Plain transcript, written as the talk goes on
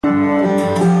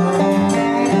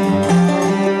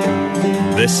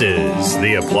This is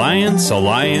the Appliance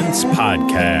Alliance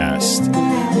Podcast,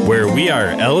 where we are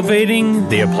elevating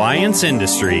the appliance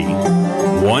industry,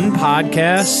 one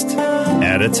podcast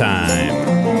at a time.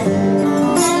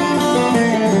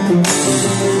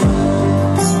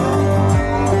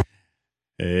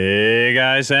 Hey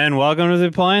guys, and welcome to the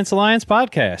Appliance Alliance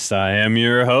Podcast. I am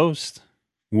your host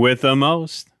with the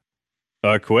most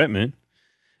equipment.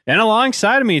 And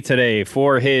alongside of me today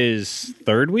for his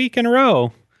third week in a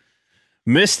row,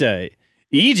 Mr.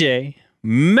 EJ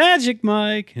Magic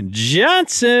Mike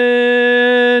Johnson.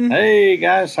 Hey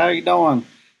guys, how you doing?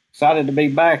 Excited to be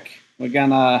back. We're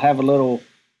gonna have a little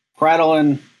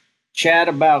prattling chat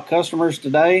about customers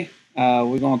today.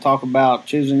 We're gonna talk about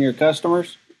choosing your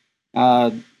customers,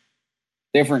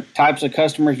 different types of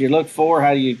customers you look for,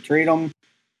 how do you treat them,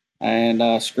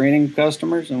 and screening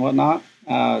customers and whatnot.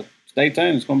 Stay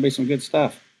tuned. It's going to be some good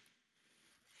stuff.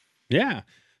 Yeah.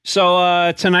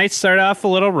 So tonight started off a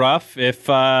little rough. If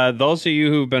those of you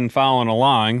who've been following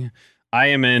along, I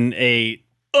am in a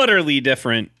utterly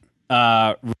different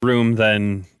room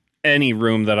than any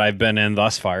room that I've been in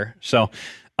thus far. So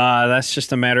that's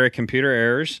just a matter of computer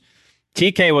errors.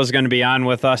 TK was going to be on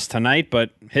with us tonight, but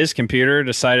his computer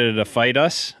decided to fight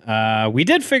us. We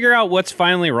did figure out what's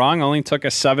finally wrong. Only took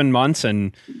us 7 months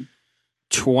and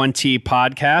 20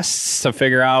 podcasts to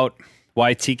figure out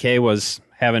why TK was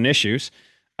having issues.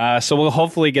 So we'll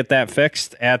hopefully get that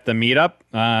fixed at the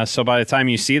meetup. So by the time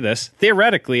you see this,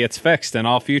 theoretically it's fixed and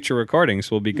all future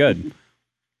recordings will be good.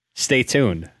 Stay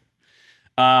tuned.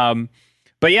 But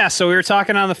yeah, so we were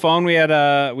talking on the phone. We had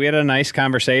a nice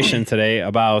conversation today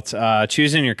about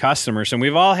choosing your customers, and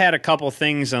we've all had a couple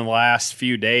things in the last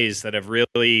few days that have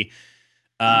really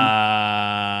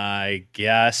I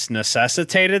guess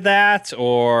necessitated that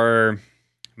or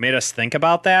made us think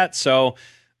about that. So,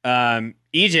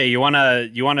 EJ, you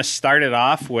wanna start it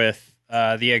off with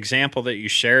the example that you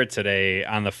shared today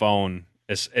on the phone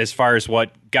as far as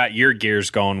what got your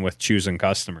gears going with choosing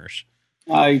customers.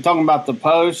 You talking about the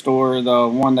post or the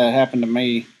one that happened to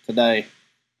me today?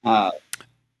 Yeah,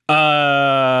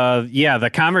 the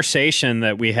conversation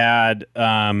that we had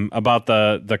about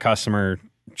the customer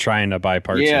trying to buy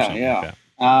parts. Yeah, or something yeah. Like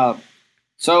that.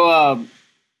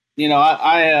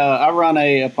 I run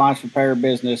a appliance repair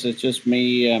business. It's just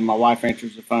me and my wife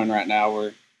answers the phone right now.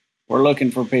 We're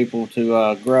looking for people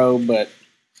to grow, but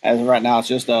as of right now, it's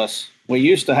just us. We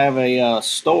used to have a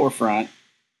storefront,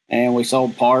 and we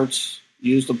sold parts,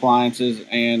 used appliances,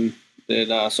 and did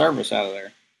service out of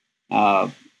there.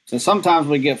 So sometimes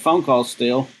we get phone calls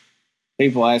still,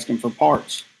 people asking for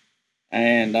parts.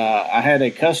 And I had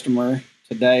a customer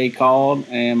today called,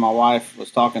 and my wife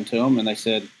was talking to them, and they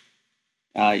said,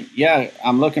 yeah,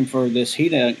 I'm looking for this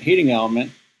heating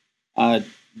element. Do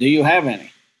you have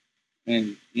any?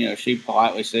 And, she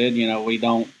politely said, we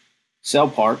don't sell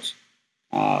parts.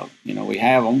 We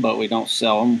have them, but we don't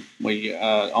sell them. We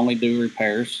only do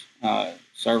repairs,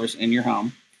 service in your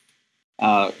home.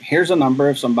 Here's a number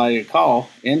of somebody to call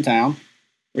in town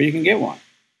where you can get one.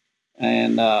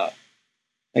 And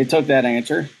they took that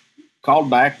answer, called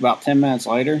back about 10 minutes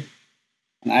later,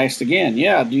 and asked again,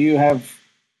 yeah, do you have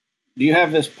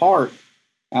this part,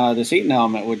 this heating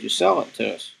element? Would you sell it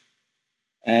to us?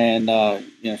 And,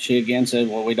 she again said,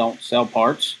 well, we don't sell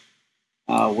parts.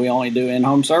 We only do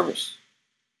in-home service.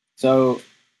 So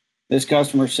this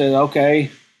customer said,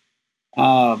 okay,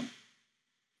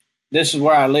 this is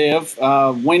where I live.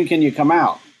 When can you come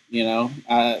out?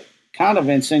 Kind of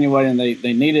insinuating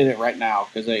they needed it right now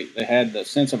because they had the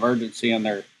sense of urgency in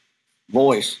their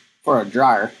voice for a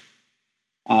dryer.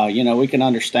 We can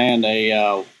understand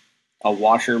a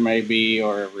washer maybe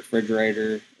or a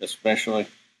refrigerator especially,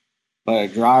 but a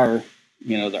dryer,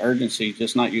 the urgency is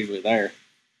just not usually there.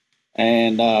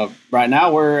 And right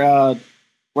now we're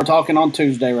talking on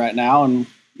Tuesday right now, and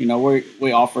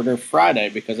we offered her Friday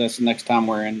because that's the next time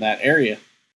we're in that area,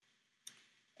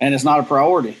 and it's not a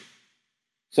priority.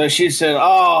 So she said,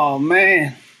 oh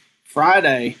man,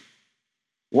 Friday,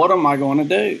 what am I going to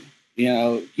do?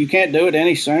 You can't do it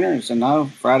any sooner. I said, no,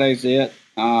 Friday's it.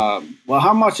 Well,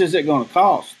 how much is it going to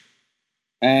cost?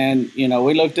 And,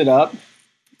 we looked it up.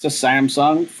 It's a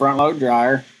Samsung front load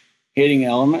dryer heating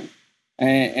element.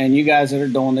 And you guys that are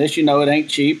doing this, it ain't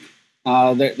cheap.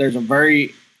 There's a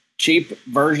very cheap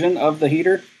version of the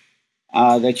heater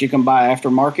that you can buy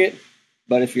aftermarket.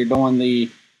 But if you're doing the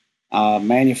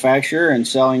manufacturer and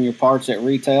selling your parts at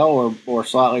retail or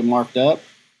slightly marked up,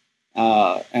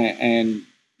 and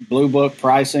Blue Book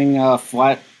pricing,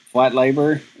 flat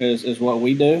labor is what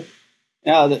we do.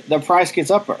 The price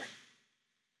gets up there.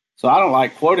 So I don't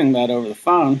like quoting that over the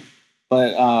phone,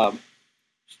 but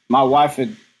my wife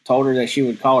had told her that she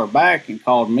would call her back and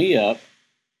called me up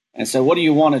and said, "What do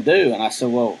you want to do?" And I said,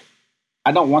 "Well,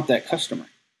 I don't want that customer,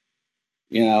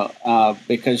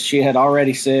 because she had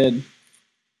already said,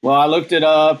 well, I looked it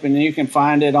up and you can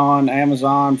find it on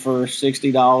Amazon for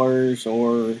 $60,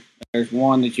 or there's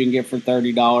one that you can get for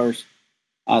 $30.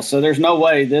 So there's no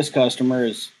way this customer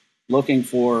is looking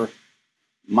for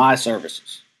my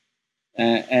services."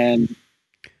 And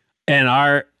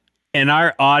And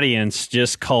our audience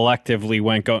just collectively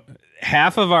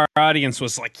half of our audience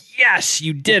was like, "Yes,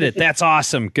 you did it. That's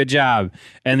awesome. Good job."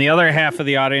 And the other half of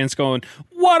the audience going,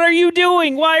 "What are you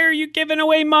doing? Why are you giving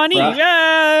away money?" Right.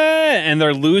 Ah! And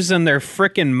they're losing their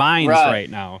freaking minds right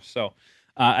now. So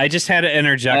I just had to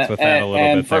interject with that a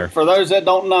little bit there. For those that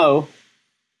don't know,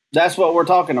 that's what we're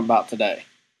talking about today.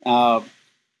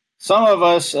 Some of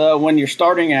us, when you're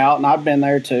starting out, and I've been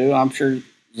there too, I'm sure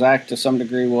Zach to some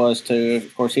degree was too.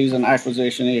 Of course, he's an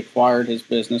acquisition. He acquired his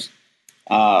business.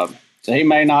 So he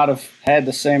may not have had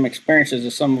the same experiences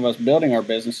as some of us building our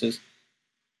businesses.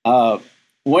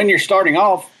 When you're starting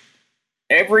off,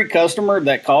 every customer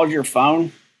that calls your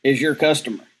phone is your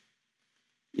customer.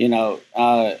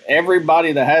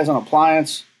 Everybody that has an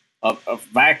appliance, a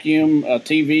vacuum, a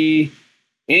TV,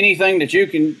 anything that you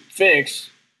can fix,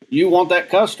 you want that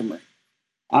customer.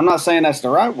 I'm not saying that's the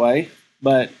right way,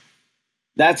 but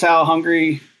that's how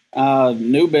hungry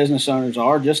new business owners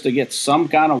are, just to get some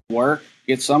kind of work,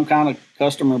 get some kind of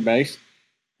customer base.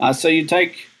 So you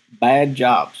take bad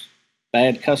jobs,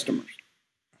 bad customers.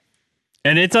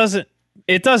 And it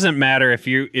doesn't matter if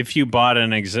you bought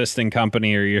an existing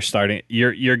company or you're starting,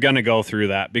 you're going to go through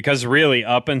that, because really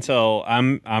up until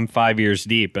I'm 5 years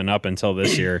deep, and up until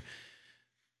this year,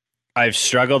 I've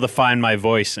struggled to find my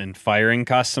voice in firing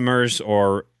customers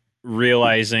or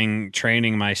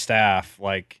training my staff,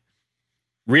 like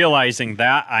realizing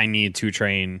that I need to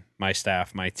train my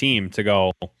staff, my team, to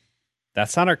go,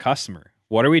 that's not our customer.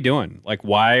 What are we doing? Like,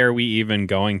 why are we even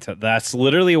going to? That's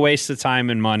literally a waste of time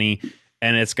and money,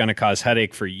 and it's going to cause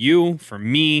headache for you, for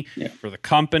me, for the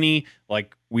company.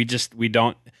 Like, we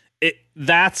don't.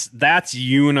 That's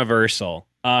universal.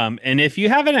 And if you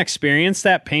haven't experienced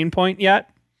that pain point yet,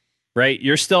 right,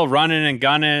 you're still running and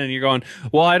gunning, and you're going,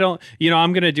 well, I don't,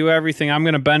 I'm going to do everything. I'm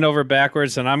going to bend over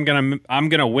backwards, and I'm going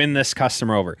to win this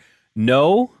customer over.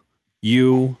 No,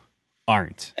 you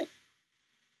aren't.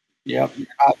 Yep.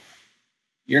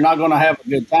 You're not going to have a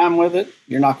good time with it.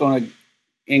 You're not going to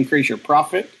increase your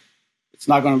profit. It's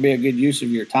not going to be a good use of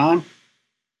your time.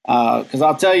 Because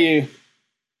I'll tell you,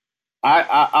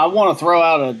 I want to throw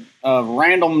out a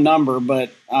random number,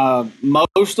 but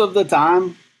most of the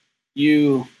time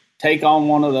you take on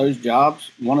one of those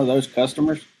jobs, one of those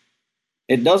customers,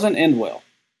 it doesn't end well.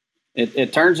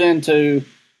 It turns into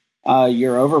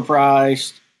you're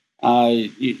overpriced.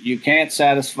 You can't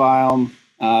satisfy them.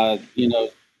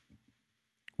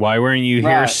 Why weren't you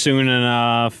here soon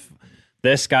enough?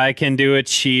 This guy can do it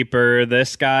cheaper.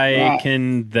 This guy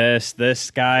can this. This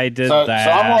guy did that.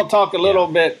 So I want to talk a little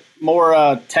bit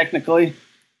more technically,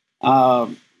 a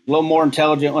little more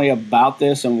intelligently about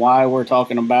this and why we're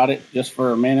talking about it, just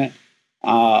for a minute,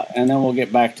 and then we'll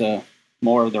get back to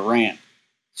more of the rant.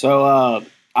 So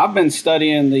I've been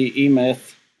studying the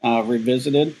E-Myth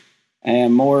Revisited,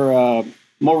 and more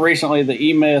recently the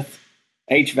E-Myth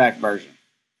HVAC version.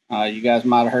 You guys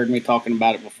might have heard me talking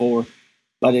about it before,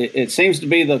 but it seems to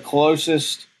be the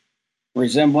closest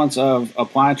resemblance of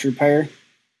appliance repair.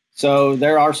 So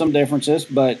there are some differences,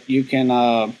 but you can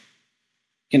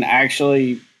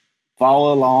actually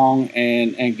follow along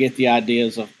and get the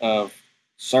ideas of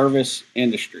service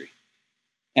industry.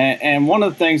 And one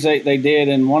of the things they did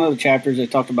in one of the chapters, they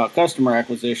talked about customer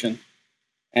acquisition,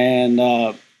 and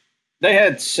they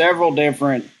had several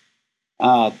different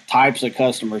types of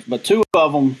customers, but two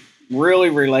of them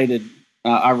really related.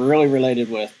 I really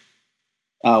related with.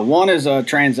 One is a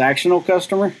transactional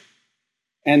customer,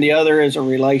 and the other is a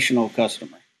relational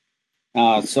customer.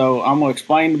 So I'm going to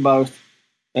explain both.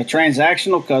 The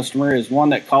transactional customer is one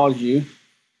that calls you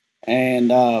and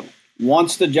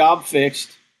wants the job fixed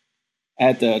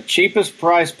at the cheapest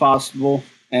price possible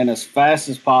and as fast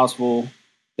as possible.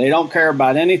 They don't care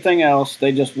about anything else.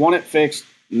 They just want it fixed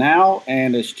now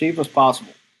and as cheap as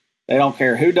possible. They don't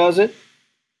care who does it.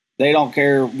 They don't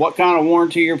care what kind of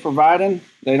warranty you're providing.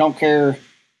 They don't care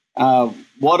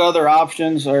what other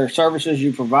options or services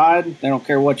you provide. They don't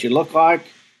care what you look like.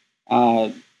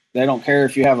 They don't care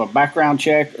if you have a background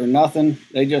check or nothing.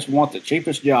 They just want the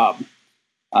cheapest job.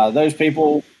 Those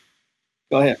people,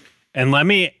 go ahead. And let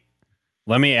me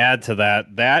add to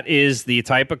that. That is the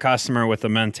type of customer with the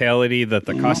mentality that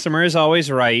the customer is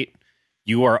always right.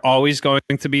 You are always going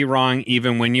to be wrong,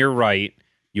 even when you're right.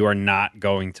 You are not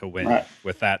going to win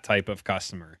with that type of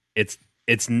customer.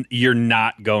 You're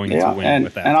not going to win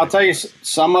with that. And I'll tell you,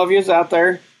 some of yous out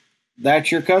there,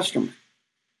 that's your customer.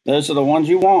 Those are the ones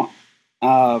you want.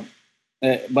 But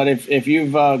if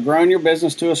you've grown your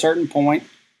business to a certain point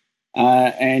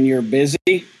and you're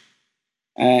busy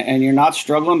and you're not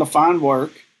struggling to find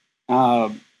work,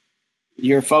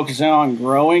 you're focusing on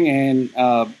growing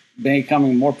and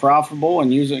becoming more profitable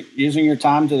and using your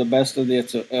time to the best of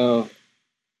its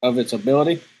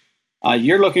ability,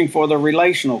 you're looking for the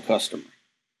relational customer.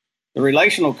 The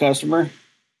relational customer,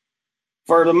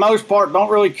 for the most part, don't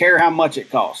really care how much it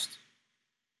costs.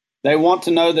 They want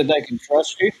to know that they can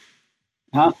trust you.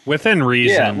 Huh? Within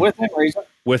reason. Yeah, within reason.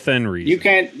 Within reason. You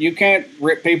can't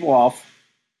rip people off.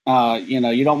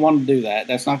 You don't want to do that.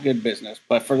 That's not good business.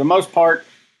 But for the most part,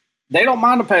 they don't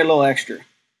mind to pay a little extra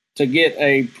to get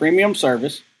a premium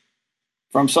service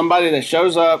from somebody that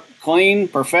shows up clean,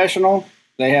 professional.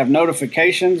 They have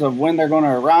notifications of when they're going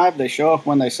to arrive. They show up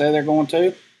when they say they're going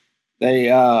to. They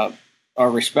are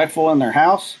respectful in their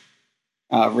house,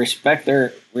 respect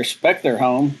their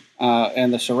home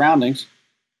and the surroundings.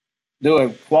 Do a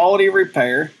quality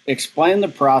repair, explain the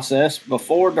process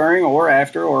before, during, or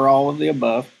after, or all of the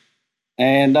above,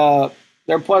 and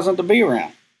they're pleasant to be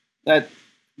around. That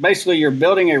basically you're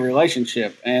building a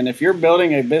relationship, and if you're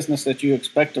building a business that you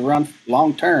expect to run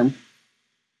long term,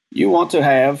 you want to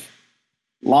have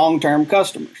long-term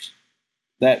customers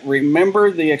that remember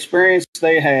the experience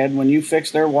they had when you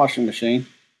fixed their washing machine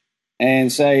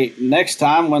and say next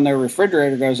time when their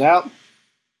refrigerator goes out,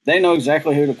 they know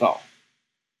exactly who to call.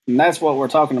 And that's what we're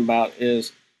talking about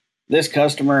is this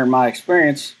customer, in my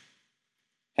experience,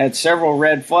 had several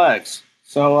red flags.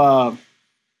 So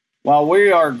while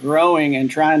we are growing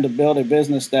and trying to build a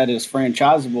business that is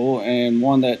franchisable and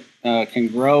one that can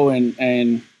grow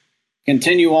and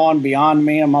continue on beyond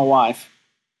me and my wife,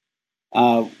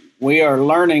 we are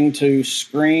learning to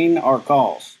screen our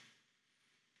calls.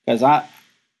 Because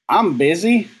I'm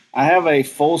busy. I have a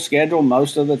full schedule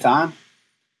most of the time.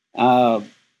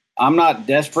 I'm not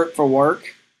desperate for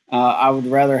work. I would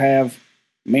rather have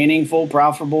meaningful,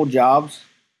 profitable jobs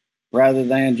rather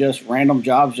than just random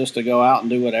jobs just to go out and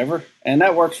do whatever. And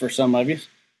that works for some of you.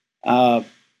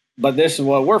 But this is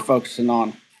what we're focusing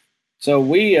on. So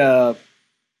we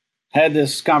had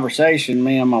this conversation,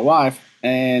 me and my wife,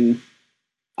 and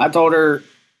I told her,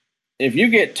 if you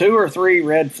get 2 or 3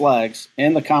 red flags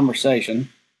in the conversation,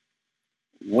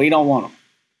 we don't want them.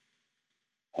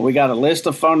 We got a list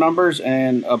of phone numbers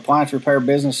and appliance repair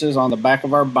businesses on the back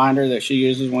of our binder that she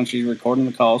uses when she's recording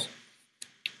the calls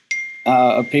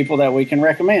of people that we can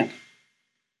recommend.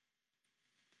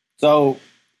 So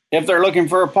if they're looking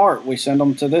for a part, we send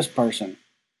them to this person.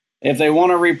 If they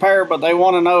want to repair, but they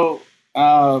want to know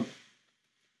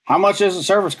how much is a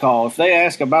service call, if they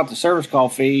ask about the service call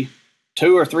fee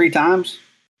 2 or 3 times,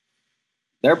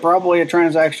 they're probably a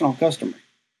transactional customer.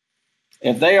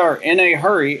 If they are in a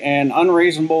hurry and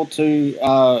unreasonable to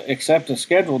accept a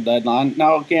scheduled deadline,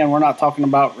 now again, we're not talking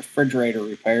about refrigerator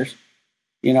repairs.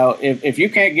 If you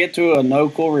can't get to a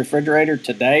no-cool refrigerator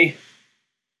today,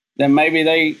 then maybe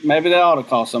they ought to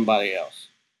call somebody else.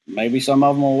 Maybe some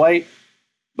of them will wait,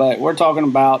 but we're talking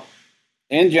about,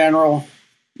 in general,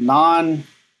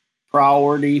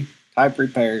 non-priority type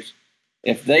repairs.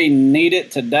 If they need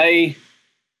it today,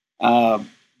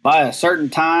 by a certain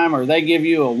time, or they give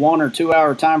you a 1 or 2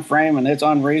 hour time frame and it's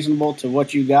unreasonable to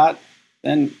what you got,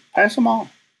 then pass them on.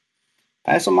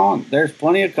 Pass them on. There's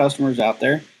plenty of customers out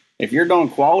there. If you're doing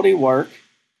quality work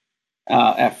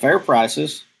at fair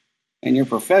prices and you're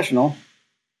professional,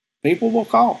 people will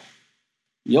call.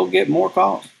 You'll get more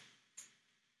calls.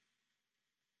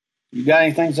 You got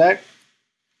anything, Zach?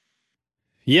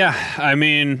 Yeah, I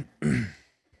mean,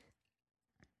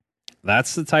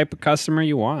 that's the type of customer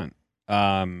you want.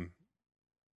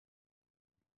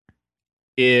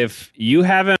 If you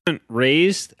haven't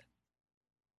raised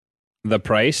the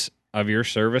price of your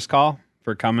service call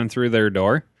for coming through their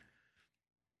door,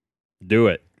 do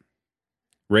it.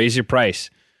 Raise your price,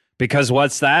 because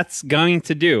what's that's going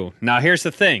to do. Now, here's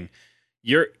the thing: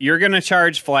 you're going to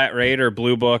charge flat rate or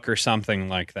Blue Book or something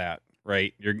like that,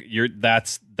 right?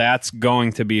 That's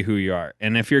going to be who you are.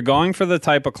 And if you're going for the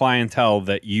type of clientele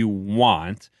that you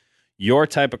want, your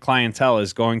type of clientele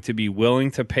is going to be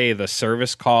willing to pay the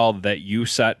service call that you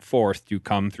set forth to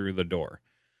come through the door.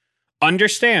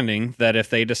 Understanding that if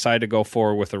they decide to go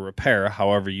forward with a repair,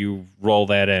 however you roll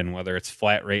that in, whether it's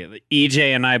flat rate,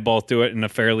 EJ and I both do it in a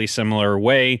fairly similar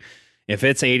way. If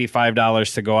it's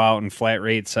 $85 to go out and flat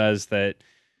rate says that,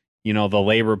 the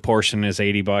labor portion is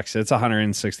 $80, it's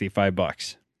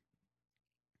 $165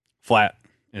 flat.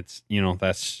 It's,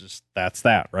 that's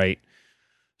that, right?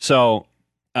 So,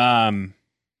 but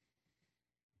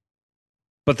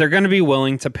they're going to be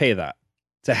willing to pay that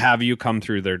to have you come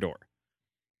through their door.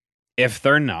 If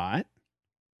they're not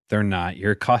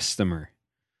your customer.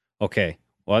 Okay,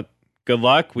 well, good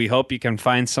luck. We hope you can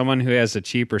find someone who has a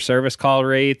cheaper service call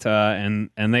rate, and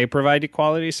they provide you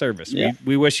quality service. Yeah.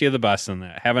 We wish you the best on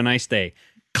that. Have a nice day.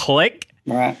 Click.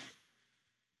 Right.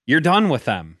 You're done with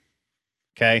them.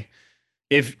 Okay.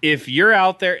 If you're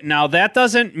out there now, that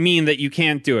doesn't mean that you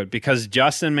can't do it, because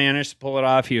Justin managed to pull it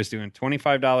off. He was doing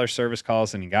 $25 service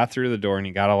calls and he got through the door and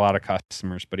he got a lot of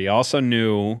customers, but he also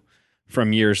knew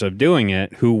from years of doing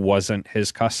it who wasn't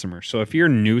his customer. So if you're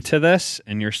new to this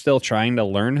and you're still trying to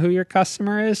learn who your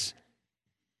customer is,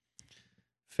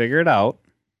 figure it out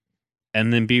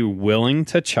and then be willing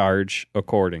to charge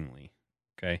accordingly.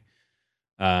 Okay.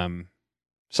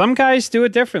 Some guys do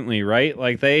it differently, right?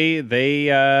 Like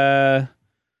they're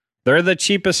the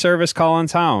cheapest service call in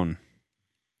town.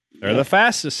 They're the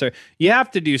fastest. You have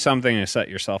to do something to set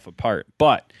yourself apart.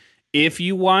 But if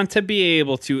you want to be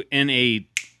able to, in a,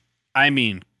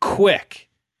 quick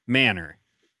manner,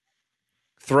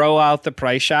 throw out the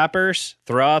price shoppers,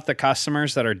 throw out the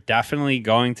customers that are definitely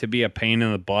going to be a pain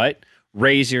in the butt,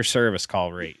 raise your service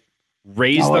call rate.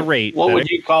 Raise the rate. What would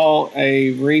you call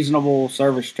a reasonable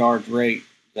service charge rate,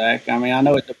 Zach? I mean, I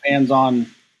know it depends on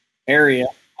area.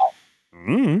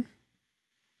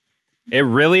 It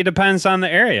really depends on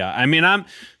the area. I mean,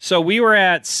 so we were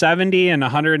at 70 and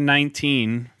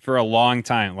 119 for a long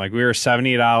time. Like we were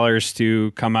 $70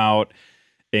 to come out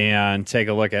and take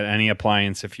a look at any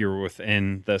appliance if you were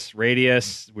within this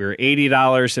radius. We were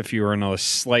 $80 if you were in a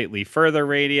slightly further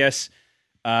radius.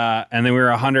 And then we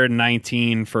were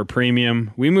 $119 for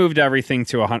premium. We moved everything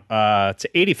to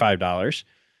 $85.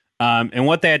 And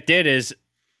what that did is,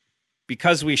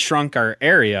 because we shrunk our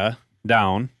area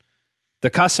down, the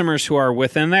customers who are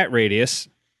within that radius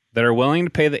that are willing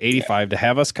to pay the $85 to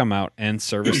have us come out and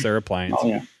service their appliance,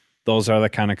 those are the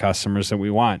kind of customers that we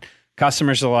want.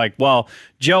 Customers are like, well,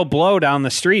 Joe Blow down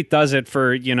the street does it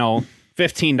for,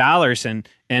 $15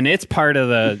 and it's part of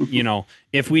the,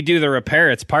 if we do the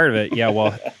repair, it's part of it. Yeah,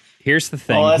 well, here's the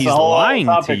thing. He's lying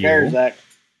to you. There,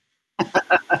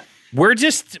 We're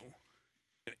just,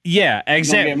 yeah,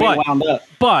 exactly.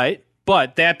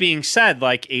 But that being said,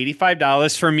 like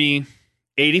 $85 for me,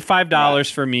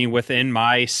 for me within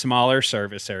my smaller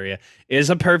service area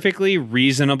is a perfectly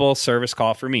reasonable service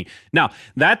call for me. Now,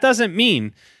 that doesn't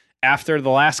mean after the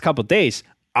last couple of days,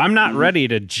 I'm not ready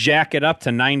to jack it up to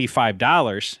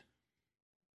 $95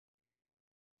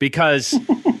 because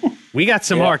we got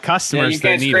some more customers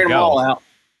that need to go.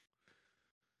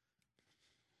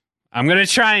 I'm going to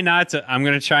try not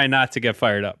to get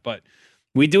fired up, but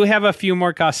we do have a few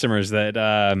more customers that,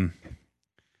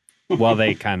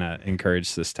 they kind of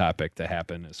encourage this topic to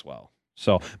happen as well.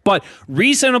 So, but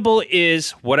reasonable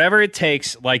is whatever it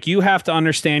takes. Like, you have to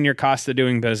understand your cost of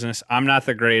doing business. I'm not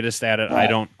the greatest at it. Right. I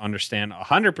don't understand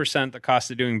 100% the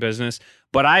cost of doing business,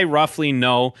 but I roughly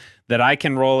know that I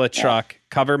can roll a truck,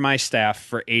 cover my staff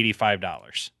for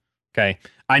 $85. Okay.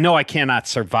 I know I cannot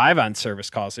survive on service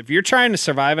calls. If you're trying to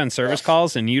survive on service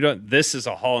calls and you don't, this is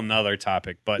a whole nother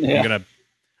topic, but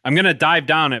I'm going to dive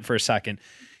down it for a second.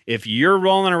 If you're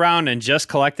rolling around and just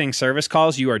collecting service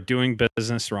calls, you are doing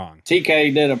business wrong.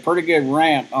 TK did a pretty good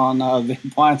rant on the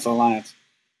Appliance Alliance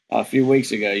a few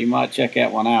weeks ago. You might check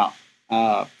that one out.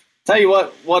 Tell you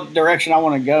what direction I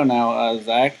want to go now,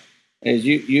 Zach, is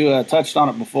you touched on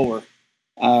it before.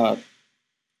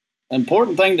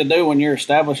 Important thing to do when you're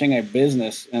establishing a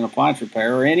business in appliance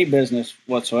repair or any business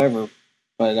whatsoever,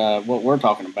 but what we're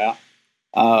talking about,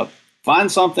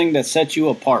 find something that sets you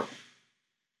apart.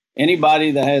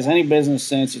 Anybody that has any business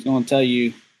sense is going to tell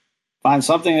you, find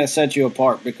something that sets you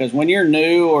apart, because when you're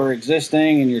new or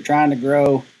existing and you're trying to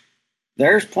grow,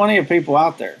 there's plenty of people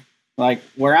out there. Like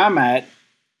where I'm at,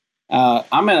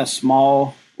 I'm in a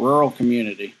small rural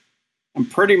community. I'm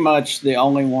pretty much the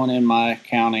only one in my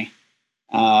county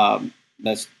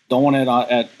that's doing it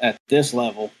at this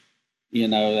level,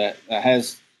 that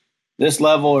has this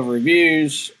level of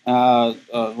reviews,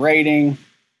 rating,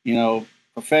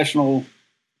 professional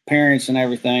appearance and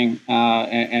everything,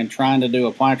 and trying to do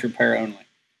appliance repair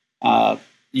only.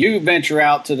 You venture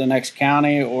out to the next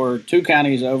county or 2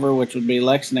 counties over, which would be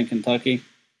Lexington, Kentucky.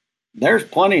 There's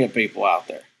plenty of people out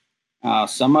there.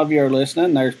 Some of you are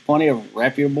listening. There's plenty of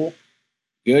reputable,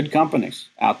 good companies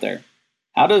out there.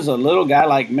 How does a little guy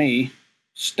like me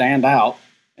stand out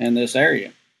in this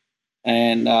area?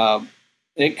 And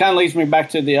it kind of leads me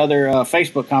back to the other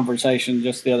Facebook conversation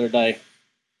just the other day.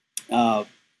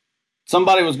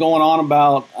 Somebody was going on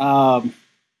about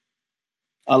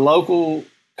a local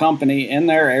company in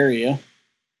their area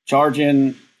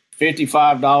charging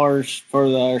 $55 for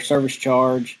their service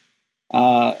charge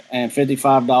and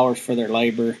 $55 for their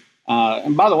labor.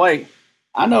 And by the way,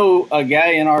 I know a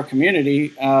guy in our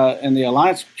community, in the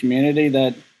Alliance community,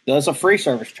 that does a free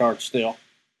service charge still,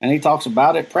 and he talks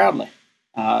about it proudly.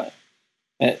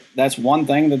 That's one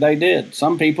thing that they did.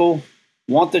 Some people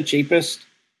want the cheapest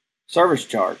service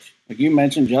charge. Like you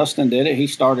mentioned, Justin did it. He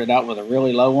started out with a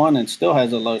really low one and still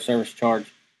has a low service charge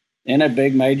in a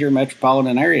big major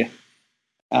metropolitan area.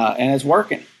 And it's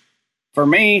working. For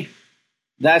me,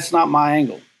 that's not my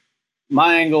angle.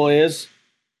 My angle is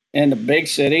in the big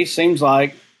city, seems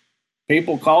like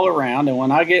people call around. And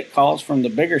when I get calls from the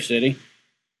bigger city,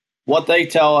 what they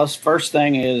tell us first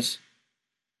thing is,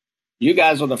 you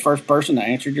guys are the first person that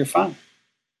answered your phone.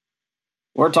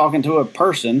 We're talking to a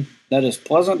person that is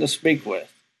pleasant to speak with.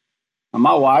 And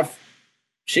my wife,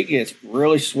 she gets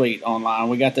really sweet online.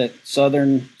 We got that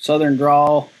southern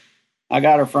drawl. I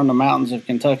got her from the mountains of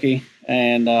Kentucky,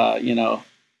 and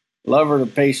love her to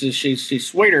pieces. She's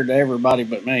sweeter to everybody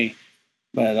but me,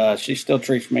 but she still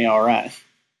treats me all right.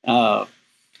 But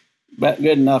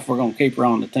good enough. We're going to keep her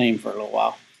on the team for a little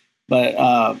while.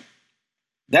 But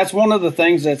that's one of the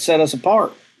things that set us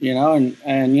apart,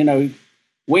 and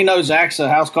we know Zach's a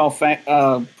House Call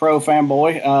Pro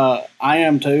fanboy. I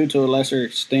am too, to a lesser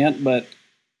extent, but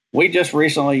we just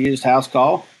recently used House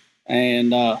Call,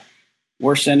 and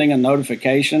we're sending a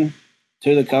notification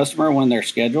to the customer when they're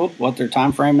scheduled, what their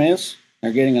time frame is.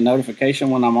 They're getting a notification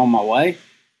when I'm on my way.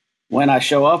 When I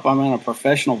show up, I'm in a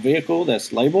professional vehicle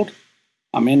that's labeled.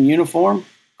 I'm in uniform,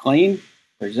 clean,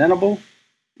 presentable.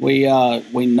 We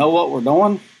know what we're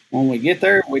doing. When we get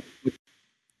there,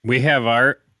 we have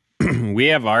our we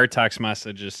have our text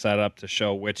messages set up to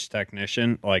show which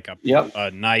technician, like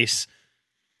a nice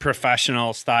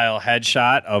professional style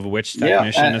headshot of which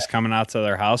technician is coming out to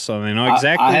their house, so they know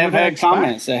exactly. I have had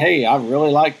comments say, "Hey, I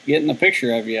really like getting a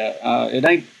picture of you. It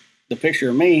ain't the picture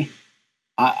of me.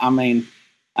 I mean,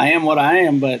 I am what I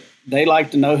am, but they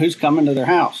like to know who's coming to their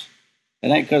house. It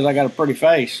ain't because I got a pretty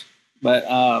face,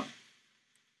 but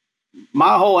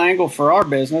my whole angle for our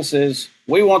business is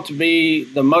we want to be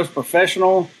the most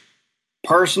professional,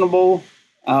 personable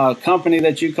company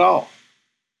that you call.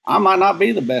 I might not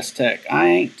be the best tech. I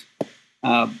ain't.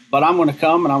 But I'm going to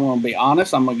come and I'm going to be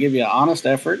honest. I'm going to give you an honest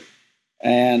effort.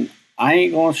 And I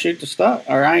ain't going to shoot the stuff,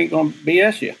 or I ain't going to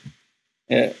BS you.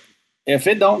 If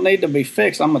it don't need to be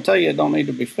fixed, I'm going to tell you it don't need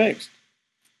to be fixed.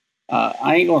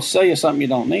 I ain't going to sell you something you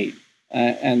don't need.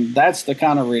 And that's the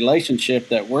kind of relationship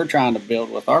that we're trying to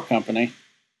build with our company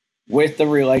with the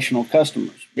relational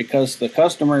customers, because the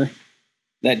customer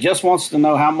that just wants to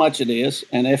know how much it is,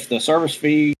 and if the service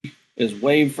fee is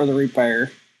waived for the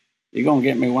repair, you're going to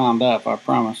get me wound up, I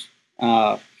promise.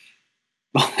 But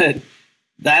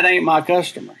that ain't my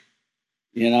customer.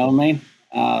 You know what I mean?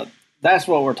 That's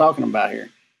what we're talking about here.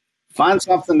 Find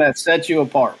something that sets you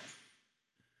apart.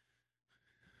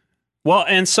 Well,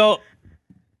 and so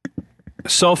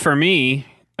for me,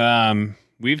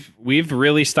 we've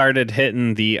really started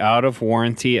hitting the out of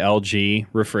warranty LG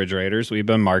refrigerators. We've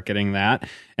been marketing that.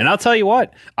 And I'll tell you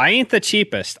what, I ain't the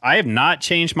cheapest. I have not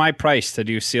changed my price to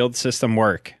do sealed system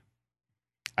work.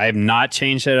 I have not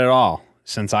changed it at all.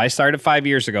 Since I started 5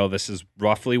 years ago, this is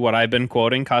roughly what I've been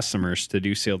quoting customers to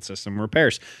do sealed system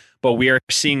repairs. But we are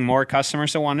seeing more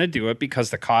customers that want to do it because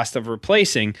the cost of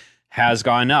replacing has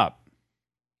gone up.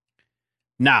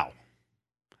 Now,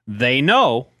 they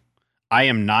know I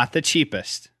am not the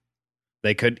cheapest.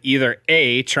 They could either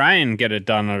A, try and get it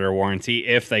done under warranty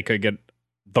if they could get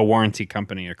the warranty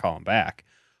company to call them back,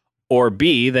 or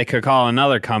B, they could call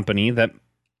another company that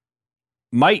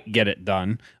might get it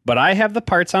done, but I have the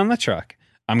parts on the truck.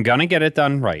 I'm going to get it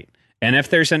done right. And if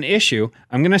there's an issue,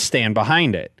 I'm going to stand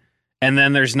behind it. And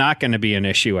then there's not going to be an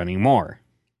issue anymore.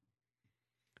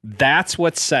 That's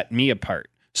what set me apart.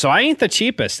 So I ain't the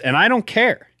cheapest, and I don't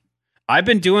care. I've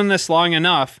been doing this long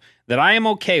enough that I am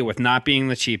okay with not being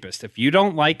the cheapest. If you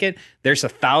don't like it, there's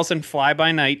 1,000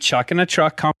 fly-by-night chuck in a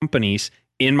truck companies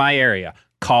in my area.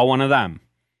 Call one of them.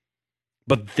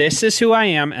 But this is who I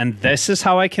am, and this is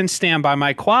how I can stand by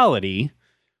my quality.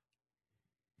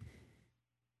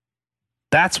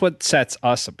 That's what sets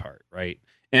us apart, right?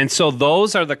 And so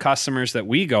those are the customers that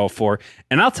we go for.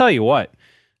 And I'll tell you what,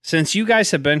 since you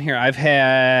guys have been here, I've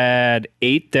had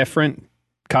 8 different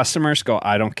customers go,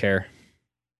 I don't care,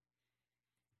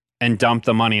 and dump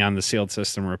the money on the sealed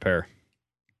system repair.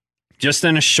 Just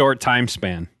in a short time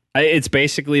span. It's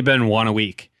basically been one a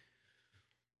week.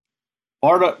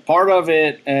 Part of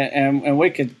it, and we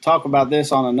could talk about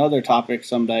this on another topic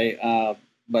someday,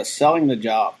 but selling the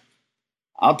job.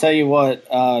 I'll tell you what,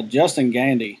 Justin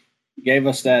Gandy gave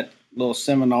us that little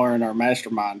seminar in our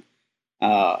mastermind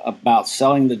about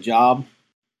selling the job.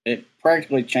 It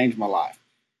practically changed my life.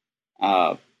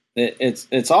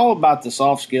 It's all about the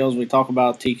soft skills. We talk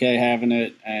about TK having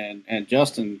it, and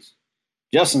Justin's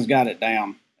got it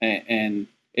down, and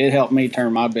it helped me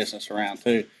turn my business around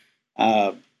too.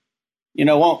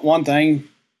 One thing,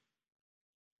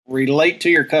 relate to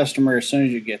your customer as soon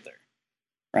as you get there,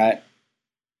 right?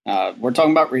 We're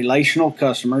talking about relational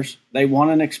customers. They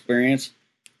want an experience.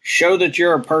 Show that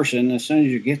you're a person as soon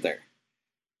as you get there.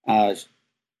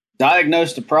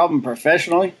 Diagnose the problem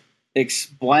professionally.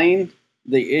 Explain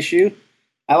the issue.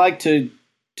 I like to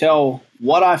tell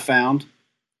what I found,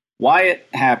 why it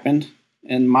happened,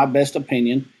 in my best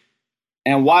opinion,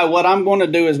 and why what I'm going to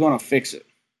do is going to fix it.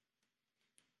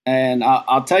 And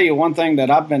I'll tell you one thing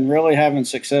that I've been really having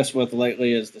success with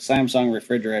lately is the Samsung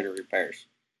refrigerator repairs.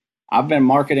 I've been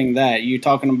marketing that. You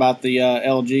talking about the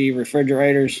LG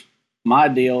refrigerators? My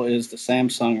deal is the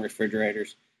Samsung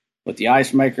refrigerators with the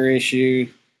ice maker issue,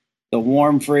 the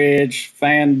warm fridge,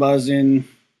 fan buzzing,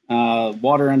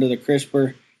 water under the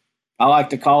crisper. I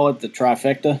like to call it the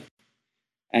trifecta.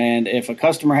 And if a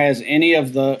customer has any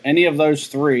of those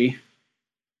three,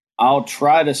 I'll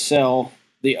try to sell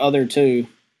the other two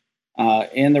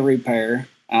in the repair.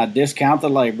 I discount the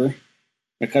labor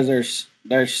because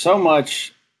there's so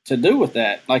much to do with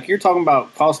that. Like you're talking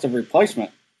about cost of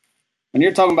replacement. When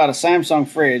you're talking about a Samsung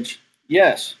fridge,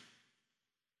 yes,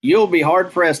 you'll be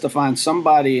hard pressed to find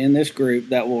somebody in this group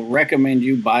that will recommend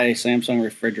you buy a Samsung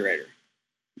refrigerator.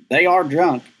 They are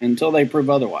junk until they prove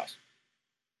otherwise.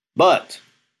 But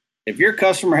if your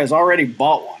customer has already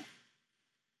bought one,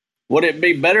 would it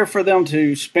be better for them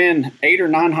to spend $800 or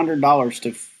 $900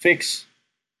 to fix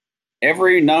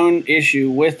every known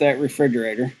issue with that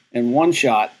refrigerator in one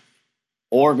shot,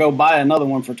 or go buy another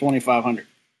one for $2,500?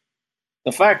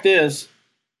 The fact is,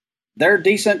 they're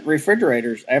decent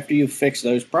refrigerators after you fix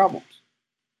those problems,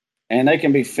 and they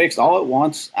can be fixed all at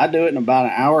once. I do it in about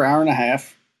an hour, hour and a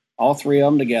half, all three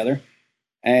of them together,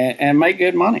 and make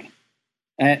good money,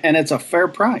 and it's a fair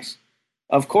price.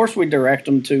 Of course, we direct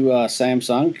them to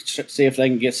Samsung, see if they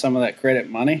can get some of that credit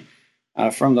money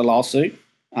from the lawsuit,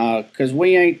 because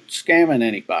we ain't scamming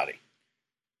anybody.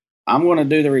 I'm going to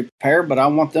do the repair, but I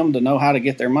want them to know how to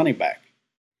get their money back.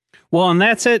 Well, and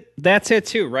that's it. That's it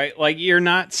too, right? Like you're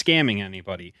not scamming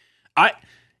anybody.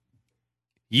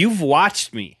 You've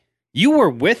watched me. You were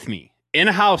with me in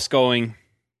a house going,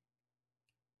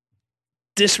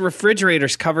 this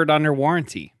refrigerator's covered under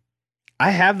warranty. I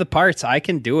have the parts. I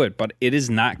can do it, but it is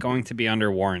not going to be under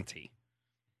warranty.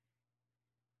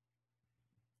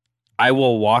 I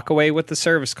will walk away with the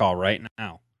service call right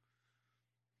now.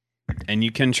 And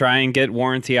you can try and get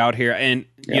warranty out here. And,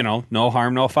 no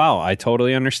harm, no foul. I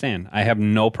totally understand. I have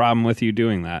no problem with you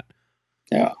doing that.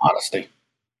 Yeah, honesty.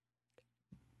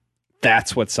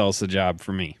 That's what sells the job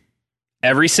for me.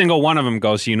 Every single one of them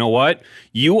goes, you know what?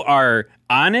 You are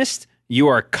honest. You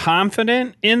are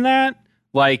confident in that.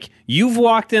 Like, you've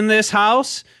walked in this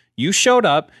house, you showed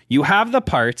up, you have the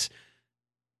parts.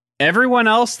 Everyone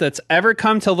else that's ever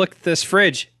come to look at this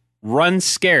fridge runs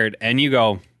scared, and you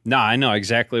go, nah, I know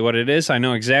exactly what it is. I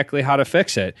know exactly how to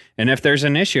fix it. And if there's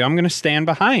an issue, I'm going to stand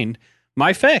behind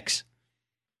my fix.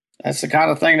 That's the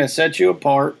kind of thing that sets you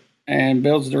apart and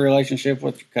builds the relationship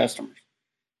with your customers.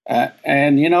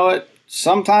 And you know what?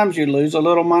 Sometimes you lose a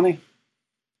little money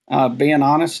being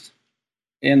honest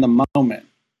in the moment.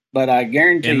 But I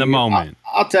guarantee in the moment,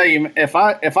 I'll tell you, if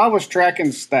I was tracking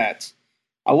stats,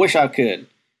 I wish I could.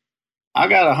 I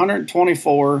got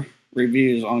 124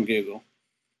 reviews on Google,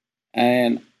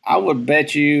 and I would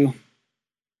bet you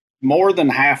more than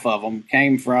half of them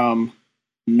came from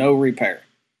no repair,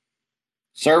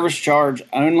 service charge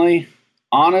only,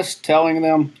 honest, telling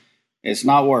them it's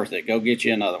not worth it. Go get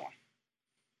you another one.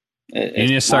 You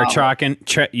need to start tracking.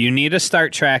 You need to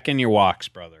start tracking your walks,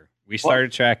 brother. We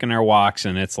started tracking our walks,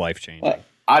 and it's life-changing.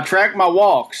 I track my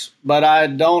walks, but I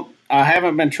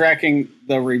haven't been tracking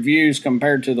the reviews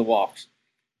compared to the walks.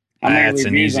 That's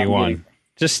an easy one.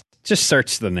 Just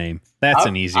search the name. That's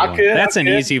an easy one. That's an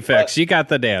easy fix. You got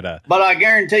the data. But I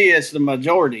guarantee you it's the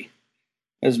majority.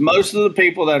 As most of the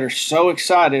people that are so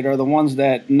excited are the ones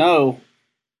that know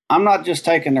I'm not just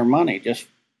taking their money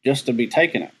just to be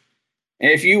taking it.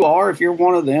 If you're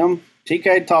one of them,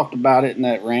 TK talked about it in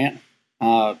that rant.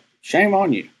 Shame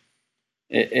on you.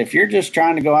 If you're just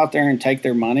trying to go out there and take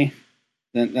their money,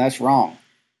 then that's wrong.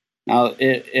 Now,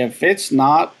 if it's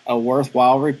not a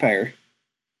worthwhile repair,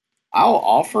 I'll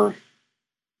offer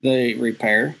the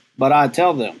repair, but I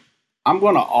tell them, I'm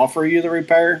going to offer you the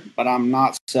repair, but I'm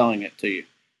not selling it to you.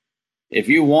 If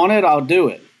you want it, I'll do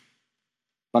it,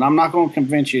 but I'm not going to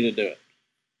convince you to do it.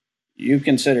 You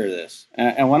consider this.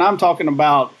 And when I'm talking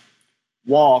about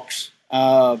walks,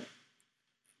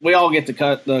 we all get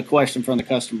the question from the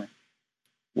customer.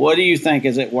 What do you think?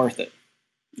 Is it worth it?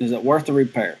 Is it worth the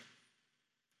repair?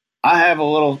 I have a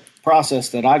little process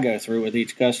that I go through with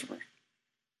each customer.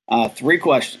 3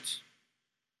 questions.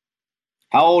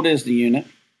 How old is the unit?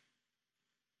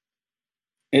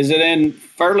 Is it in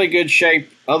fairly good shape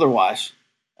otherwise,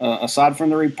 aside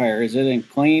from the repair? Is it in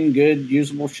clean, good,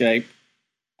 usable shape,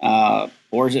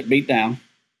 or is it beat down?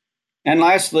 And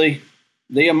lastly,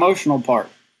 the emotional part.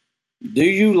 Do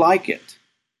you like it?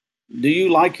 Do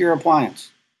you like your appliance?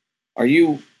 Are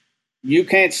you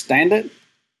can't stand it?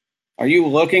 Are you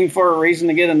looking for a reason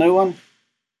to get a new one?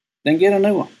 Then get a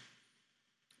new one.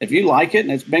 If you like it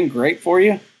and it's been great for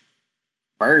you,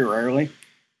 very rarely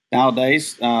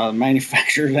nowadays,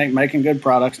 manufacturers ain't making good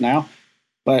products now.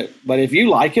 But if you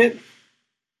like it,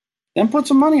 then put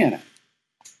some money in it.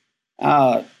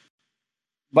 But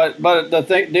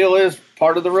the deal is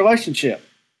part of the relationship.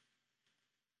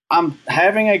 I'm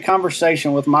having a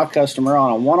conversation with my customer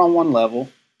on a one-on-one level,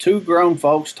 2 grown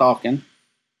folks talking.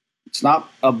 It's not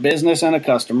a business and a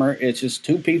customer. It's just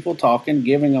 2 people talking,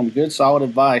 giving them good, solid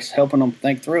advice, helping them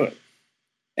think through it.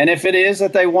 And if it is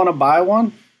that they want to buy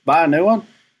a new one,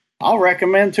 I'll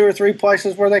recommend 2 or 3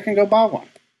 places where they can go buy one.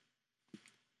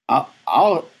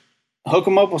 I'll hook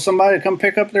them up with somebody to come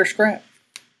pick up their scrap.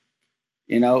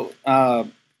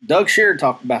 Doug Shear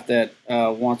talked about that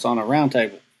once on a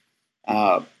roundtable.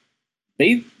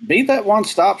 Be that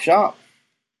one-stop shop.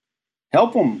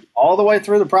 Help them all the way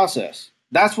through the process.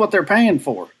 That's what they're paying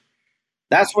for.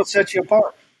 That's what sets you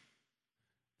apart.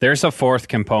 There's a 4th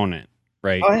component,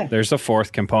 right? Oh, yeah. There's a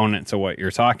 4th component to what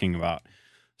you're talking about.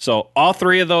 So all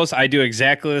 3 of those, I do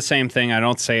exactly the same thing. I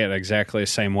don't say it exactly the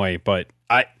same way, but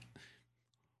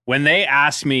when they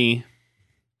ask me,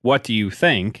 what do you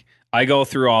think? I go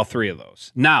through all 3 of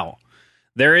those. Now,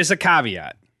 there is a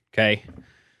caveat, okay?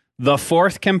 The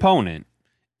 4th component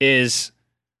is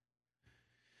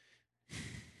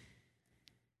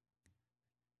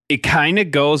it kind of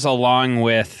goes along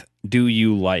with, do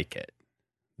you like it?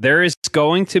 There is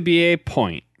going to be a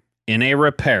point in a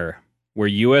repair where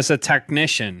you as a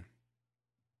technician,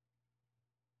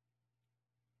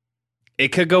 it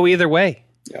could go either way.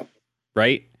 Yep.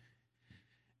 Right?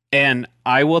 And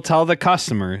I will tell the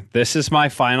customer, this is my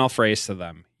final phrase to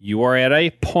them. You are at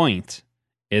a point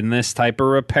in this type of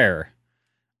repair,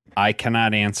 I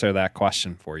cannot answer that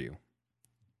question for you.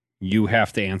 You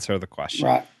have to answer the question.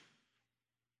 Right.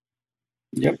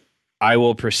 Yep. I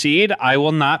will proceed. I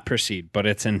will not proceed, but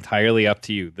it's entirely up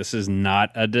to you. This is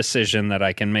not a decision that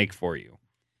I can make for you.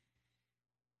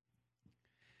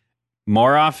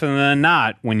 More often than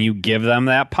not, when you give them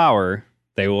that power,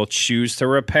 they will choose to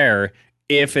repair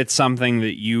if it's something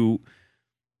that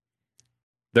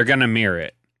they're going to mirror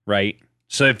it, right?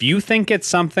 So if you think it's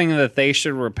something that they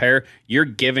should repair, you're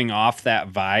giving off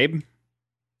that vibe,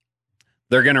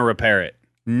 they're going to repair it.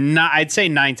 I'd say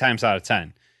 9 times out of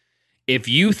 10. If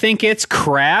you think it's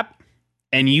crap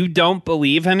and you don't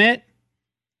believe in it,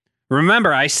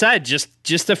 remember I said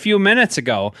just a few minutes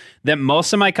ago that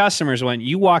most of my customers, when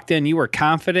you walked in, you were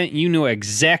confident, you knew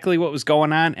exactly what was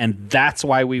going on, and that's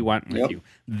why we went with you.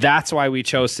 That's why we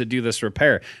chose to do this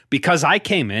repair, because I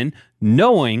came in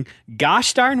knowing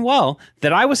gosh darn well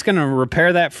that I was going to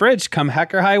repair that fridge come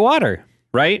heck or high water,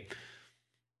 right?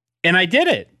 And I did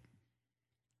it.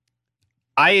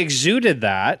 I exuded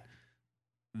that.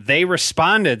 They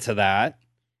responded to that,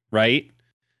 right?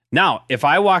 Now, if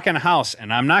I walk in a house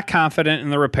and I'm not confident in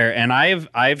the repair, and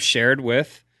I've shared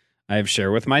with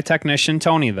my technician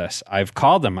Tony this. I've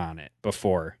called him on it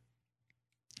before.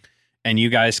 And you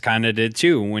guys kind of did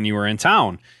too when you were in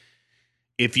town.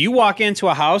 If you walk into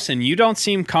a house and you don't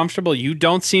seem comfortable, you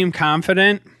don't seem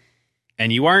confident,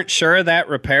 and you aren't sure of that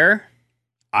repair,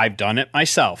 I've done it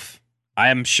myself. I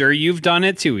am sure you've done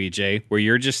it too, EJ, where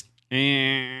you're just,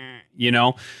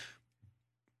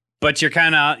 but you're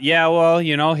kind of,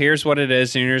 here's what it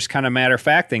is, and you're just kind of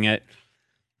matter-of-facting it.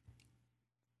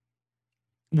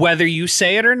 Whether you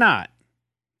say it or not,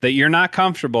 that you're not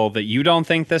comfortable, that you don't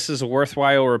think this is a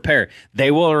worthwhile repair, they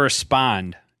will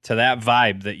respond to that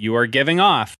vibe that you are giving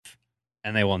off,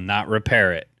 and they will not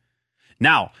repair it.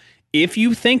 Now, if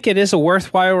you think it is a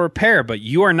worthwhile repair, but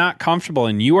you are not comfortable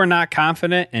and you are not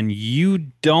confident and you're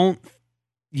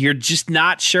just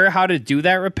not sure how to do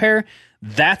that repair,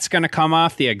 that's going to come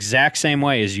off the exact same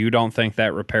way as you don't think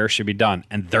that repair should be done.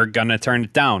 And they're going to turn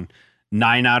it down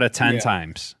 9 out of 10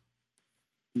 times.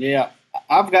 Yeah.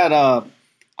 I've got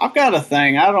a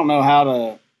thing. I don't know how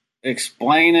to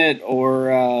explain it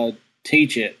or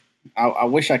teach it. I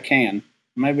wish I can.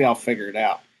 Maybe I'll figure it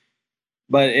out.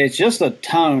 But it's just a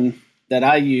tone that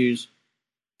I use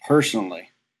personally.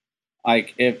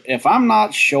 Like if I'm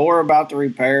not sure about the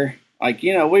repair, like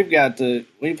we've had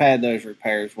those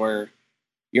repairs where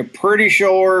you're pretty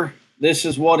sure this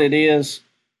is what it is,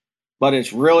 but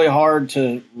it's really hard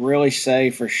to really say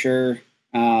for sure.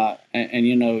 And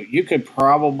you could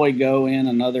probably go in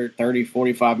another 30,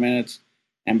 45 minutes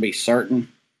and be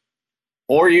certain.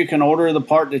 Or you can order the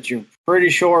part that you're pretty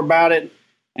sure about it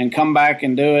and come back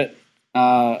and do it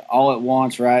all at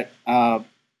once, right? I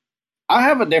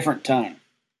have a different tone.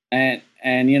 And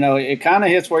it kind of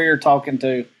hits where you're talking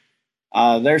to.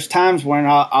 There's times when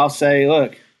I'll say,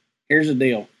 look, here's the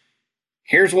deal.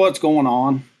 Here's what's going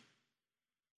on.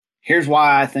 Here's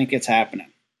why I think it's happening.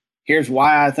 Here's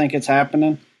why I think it's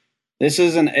happening. This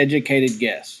is an educated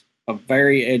guess, a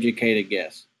very educated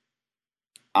guess.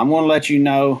 I'm going to let you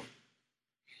know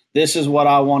this is what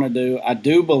I want to do. I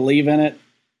do believe in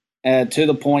it to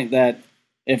the point that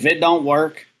if it don't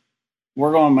work,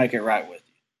 we're going to make it right with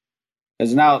you.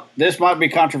 Because now this might be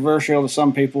controversial to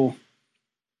some people.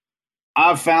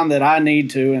 I've found that I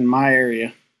need to, in my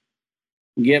area,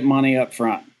 get money up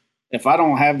front. If I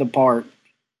don't have the part,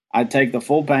 I take the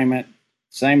full payment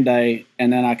same day,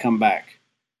 and then I come back.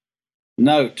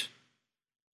 Note,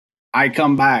 I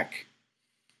come back.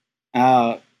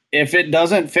 If it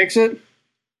doesn't fix it,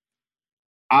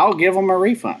 I'll give them a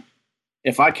refund.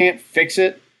 If I can't fix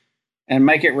it and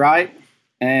make it right,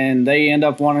 and they end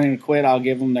up wanting to quit, I'll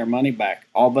give them their money back,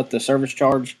 all but the service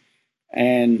charge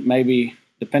and maybe,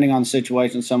 depending on the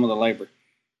situation, some of the labor.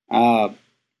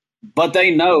 But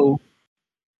they know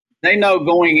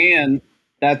going in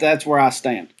that that's where I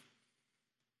stand.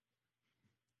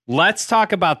 Let's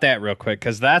talk about that real quick,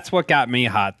 because that's what got me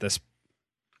hot this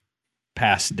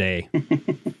past day.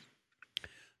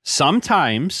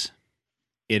 Sometimes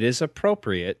it is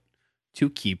appropriate to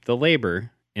keep the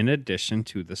labor in addition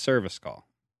to the service call,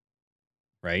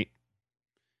 right?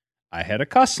 I had a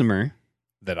customer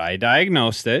that I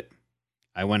diagnosed it.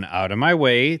 I went out of my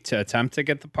way to attempt to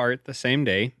get the part the same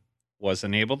day.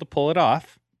 Wasn't able to pull it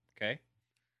off. Okay.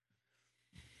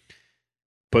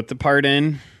 Put the part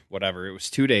in, whatever. It was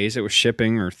 2 days. It was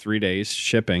shipping, or 3 days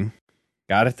shipping.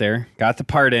 Got it there. Got the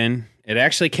part in. It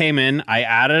actually came in. I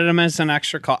added them as an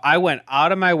extra call. I went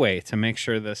out of my way to make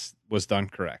sure this was done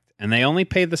correct. And they only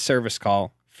paid the service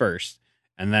call first.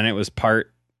 And then it was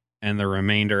part and the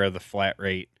remainder of the flat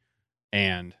rate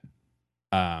and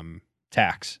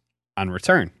tax on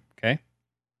return. Okay.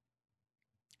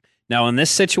 Now, in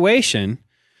this situation,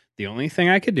 the only thing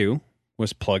I could do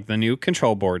was plug the new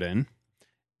control board in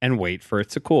and wait for it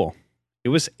to cool. It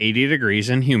was 80 degrees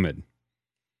and humid.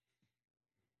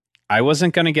 I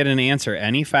wasn't going to get an answer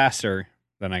any faster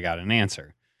than I got an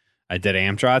answer. I did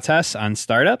amp draw tests on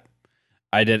startup.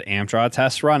 I did amp draw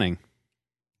tests running.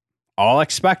 All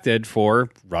expected for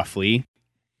roughly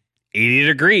 80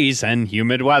 degrees and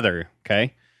humid weather.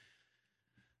 Okay.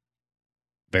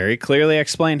 Very clearly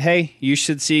explained, hey, you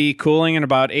should see cooling in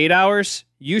about 8 hours.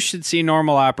 You should see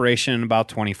normal operation in about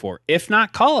 24. If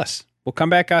not, call us. We'll come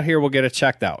back out here. We'll get it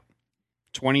checked out.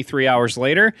 23 hours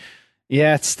later,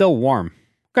 yeah, it's still warm.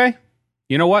 Okay.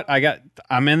 You know what?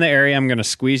 I'm in the area. I'm going to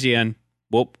squeeze you in.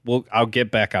 I'll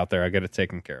get back out there. I'll get it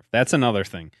taken care of. That's another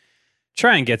thing.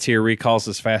 Try and get to your recalls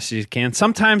as fast as you can.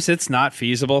 Sometimes it's not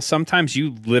feasible. Sometimes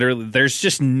there's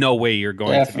just no way you're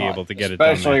going to be able to get it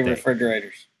done. Especially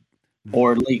refrigerators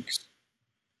or leaks.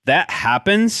 That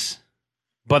happens,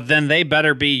 but then they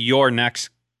better be your next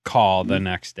call the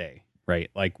next day, right?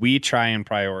 Like, we try and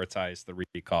prioritize the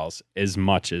recalls as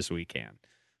much as we can.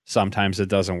 Sometimes it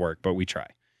doesn't work, but we try.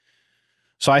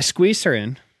 So I squeezed her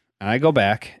in, and I go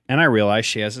back, and I realize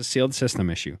she has a sealed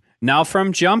system issue. Now,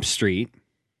 from Jump Street,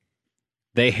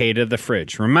 they hated the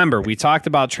fridge. Remember, we talked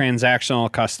about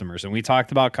transactional customers, and we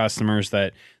talked about customers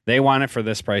that they want it for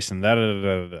this price and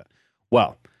da-da-da-da-da.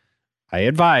 Well,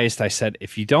 I said,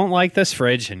 if you don't like this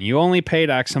fridge and you only paid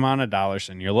X amount of dollars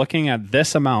and you're looking at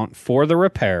this amount for the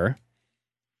repair,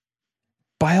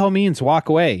 by all means, walk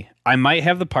away. I might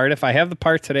have the part. If I have the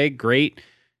part today, great.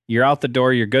 You're out the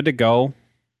door. You're good to go.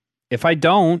 If I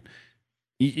don't,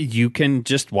 you can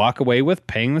just walk away with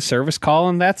paying the service call,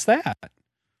 and that's that.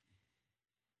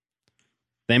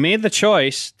 They made the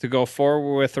choice to go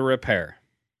forward with the repair.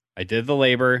 I did the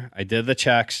labor. I did the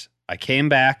checks. I came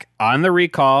back on the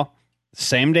recall,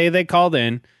 same day they called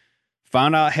in,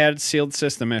 found out I had a sealed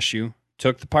system issue,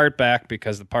 took the part back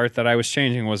because the part that I was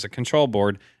changing was a control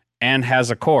board and has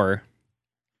a core.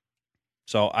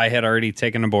 So I had already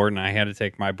taken the board and I had to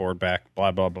take my board back,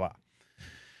 blah, blah, blah.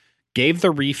 Gave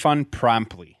the refund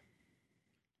promptly.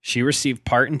 She received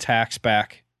part and tax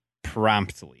back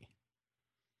promptly.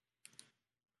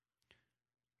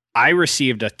 I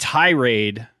received a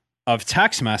tirade of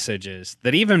text messages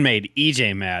that even made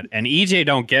EJ mad. And EJ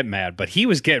don't get mad, but he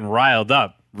was getting riled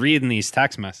up reading these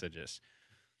text messages.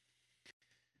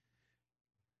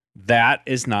 That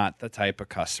is not the type of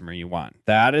customer you want.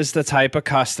 That is the type of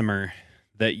customer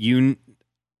that you...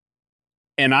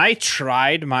 And I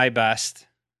tried my best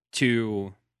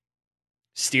to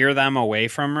steer them away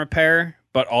from repair,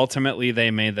 but ultimately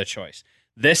they made the choice.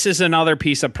 This is another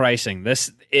piece of pricing.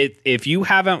 If you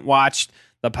haven't watched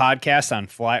the podcast on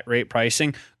flat rate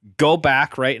pricing, go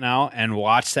back right now and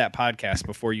watch that podcast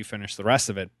before you finish the rest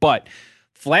of it. But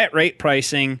flat rate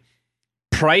pricing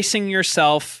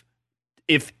yourself,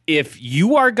 if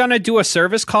you are going to do a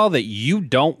service call that you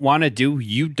don't want to do,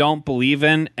 you don't believe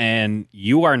in, and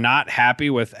you are not happy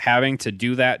with having to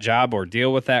do that job or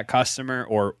deal with that customer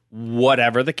or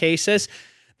whatever the case is,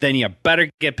 then you better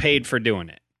get paid for doing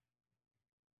it.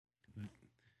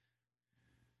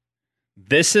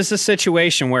 This is a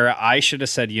situation where I should have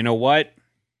said, you know what?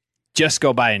 Just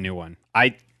go buy a new one.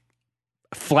 I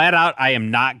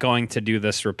am not going to do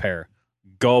this repair.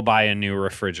 Go buy a new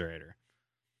refrigerator.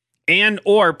 And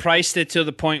or priced it to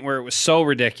the point where it was so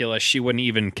ridiculous she wouldn't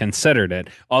even considered it,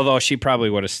 although she probably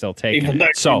would have still taken even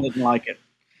it. So didn't like it.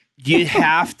 You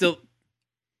have to.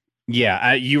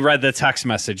 Yeah, you read the text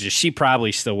messages. She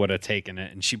probably still would have taken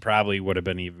it, and she probably would have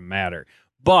been even madder.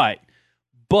 But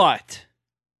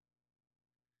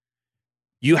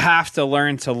you have to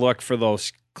learn to look for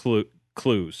those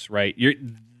clues, right?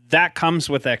 That comes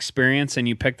with experience, and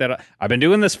you pick that up. I've been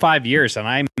doing this 5 years, and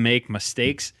I make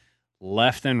mistakes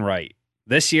left and right.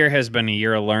 This year has been a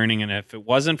year of learning, and if it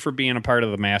wasn't for being a part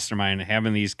of the mastermind and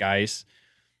having these guys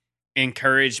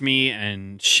encourage me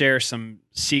and share some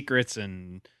secrets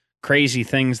and crazy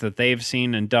things that they've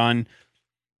seen and done,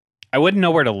 I wouldn't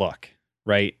know where to look,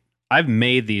 right? I've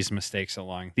made these mistakes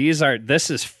along.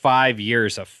 This is 5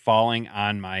 years of falling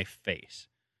on my face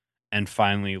and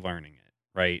finally learning it,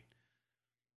 right?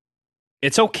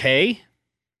 It's okay,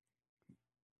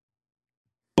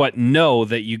 but know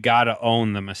that you got to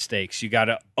own the mistakes. You got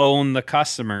to own the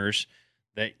customers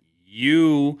that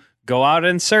you go out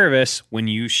and service when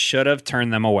you should have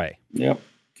turned them away. Yep.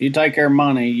 If you take their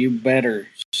money, you better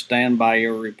stand by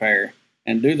your repair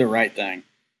and do the right thing.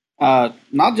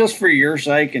 Not just for your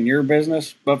sake and your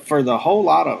business, but for the whole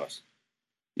lot of us.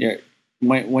 Yeah.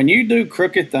 When you do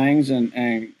crooked things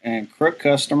and crook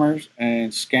customers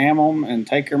and scam them and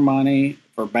take their money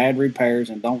for bad repairs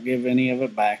and don't give any of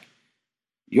it back,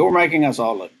 you're making us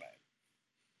all look bad.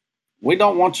 We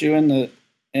don't want you in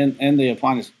the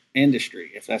appliance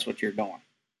industry if that's what you're doing.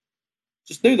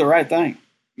 Just do the right thing.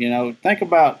 Think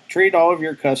about treat all of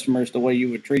your customers the way you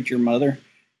would treat your mother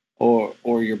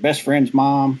or your best friend's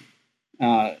mom.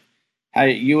 How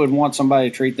you would want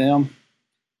somebody to treat them.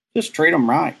 Just treat them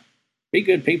right. Be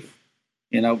good people.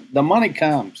 The money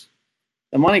comes.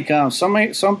 The money comes.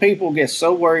 Some people get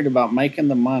so worried about making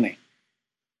the money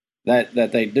that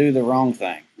they do the wrong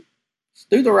thing. Just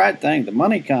do the right thing. The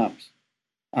money comes.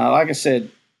 Like I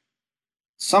said,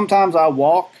 sometimes I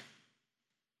walk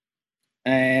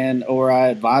or I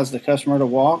advise the customer to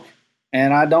walk,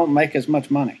 and I don't make as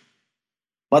much money.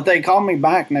 But they call me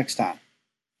back next time.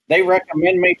 They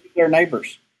recommend me to their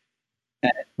neighbors.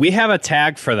 We have a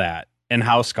tag for that in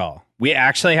House Call. We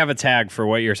actually have a tag for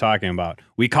what you're talking about.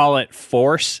 We call it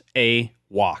Force a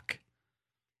Walk.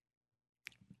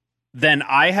 Then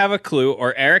I have a clue,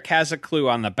 or Eric has a clue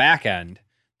on the back end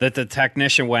that the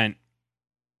technician went,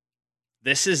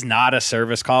 this is not a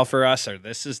service call for us, or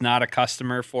this is not a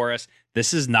customer for us.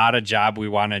 This is not a job we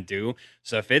want to do.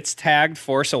 So if it's tagged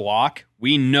Force a Walk,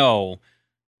 we know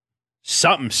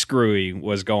something screwy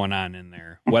was going on in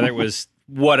there, whether it was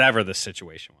whatever the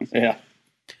situation was. Yeah.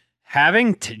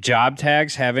 Having job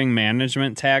tags, having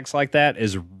management tags like that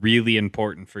is really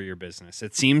important for your business.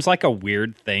 It seems like a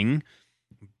weird thing,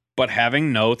 but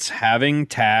having notes, having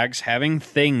tags, having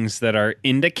things that are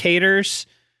indicators,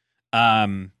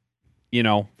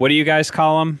 what do you guys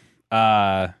call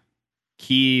them?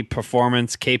 Key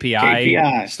performance,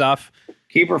 KPI stuff.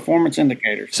 Key performance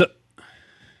indicators.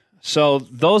 So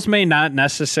those may not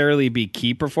necessarily be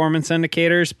key performance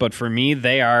indicators, but for me,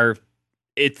 they are.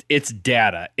 It's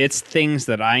data. It's things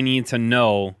that I need to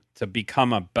know to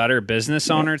become a better business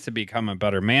owner, to become a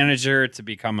better manager, to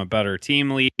become a better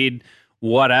team lead,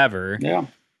 whatever. Yeah,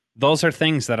 those are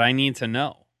things that I need to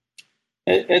know.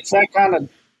 It's that kind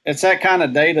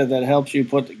of data that helps you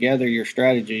put together your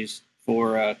strategies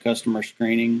for customer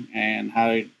screening and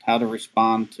how to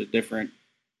respond to different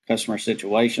customer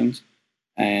situations.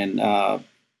 And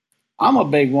I'm a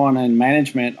big one in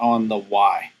management on the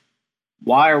why.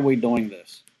 Why are we doing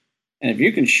this? And if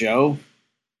you can show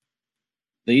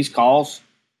these calls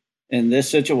in this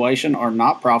situation are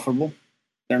not profitable,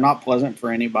 they're not pleasant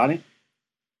for anybody,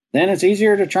 then it's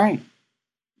easier to train.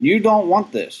 You don't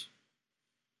want this.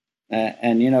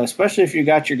 And, especially if you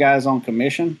got your guys on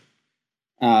commission,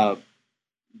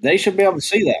 they should be able to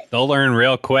see that. They'll learn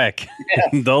real quick.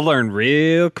 Yeah. They'll learn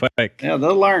real quick. Yeah,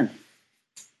 they'll learn.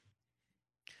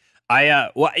 I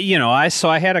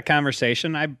had a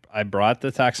conversation. I brought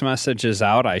the text messages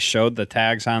out. I showed the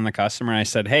tags on the customer. I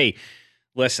said, hey,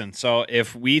 listen, so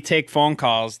if we take phone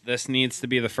calls, this needs to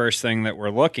be the first thing that we're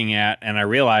looking at. And I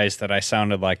realized that I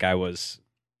sounded like I was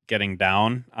getting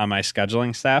down on my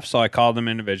scheduling staff. So I called them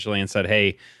individually and said,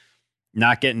 hey,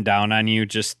 not getting down on you.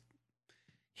 Just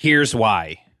here's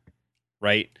why,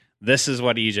 right? This is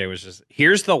what EJ was just,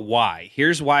 here's the why.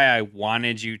 Here's why I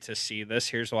wanted you to see this.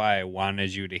 Here's why I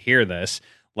wanted you to hear this.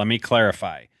 Let me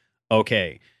clarify.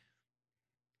 Okay.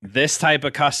 This type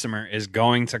of customer is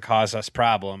going to cause us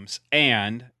problems,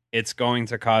 and it's going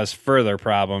to cause further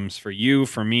problems for you,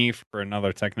 for me, for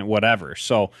another technician, whatever.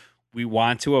 So we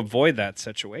want to avoid that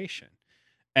situation.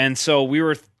 And so we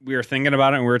were thinking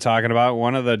about it, and we were talking about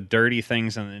one of the dirty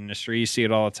things in the industry. You see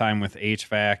it all the time with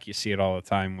HVAC. You see it all the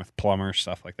time with plumbers,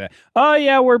 stuff like that. Oh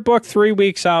yeah, we're booked 3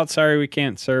 weeks out. Sorry, we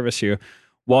can't service you.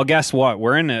 Well, guess what?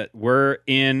 We're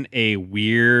in a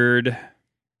weird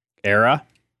era,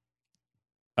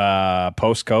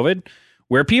 post-COVID,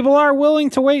 where people are willing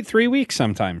to wait 3 weeks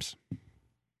sometimes.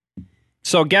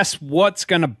 So guess what's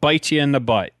going to bite you in the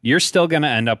butt? You're still going to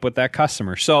end up with that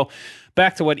customer. So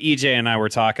back to what EJ and I were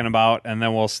talking about, and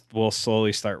then we'll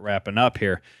slowly start wrapping up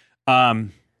here.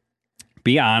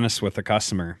 Be honest with the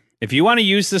customer. If you want to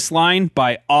use this line,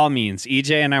 by all means.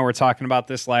 EJ and I were talking about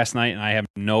this last night, and I have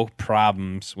no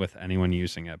problems with anyone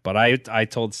using it. But I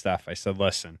told Steph, I said,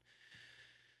 listen,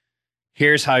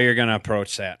 here's how you're going to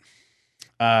approach that.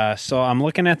 So I'm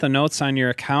looking at the notes on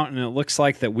your account, and it looks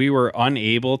like that we were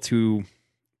unable to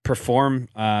perform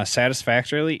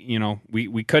satisfactorily.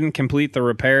 We couldn't complete the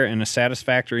repair in a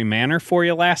satisfactory manner for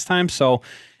you last time. So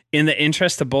in the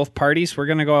interest of both parties, we're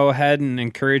going to go ahead and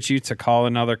encourage you to call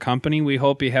another company. We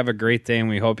hope you have a great day, and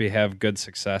we hope you have good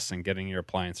success in getting your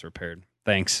appliance repaired.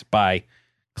 Thanks. Bye.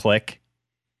 Click.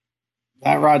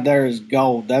 That right there is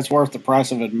gold. That's worth the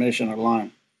price of admission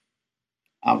alone.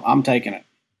 I'm taking it.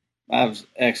 That was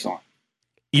excellent.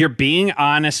 You're being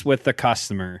honest with the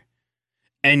customer,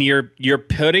 and you're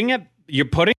putting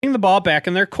the ball back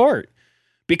in their court.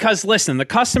 Because listen, the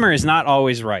customer is not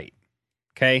always right.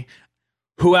 Okay?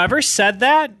 Whoever said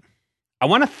that, I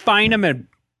want to find them and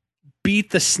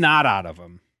beat the snot out of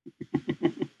them.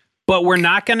 But we're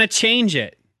not going to change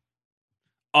it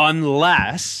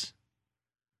unless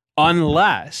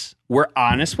we're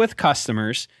honest with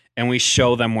customers and we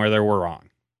show them where they were wrong.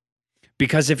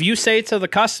 Because if you say to the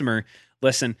customer,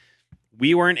 listen,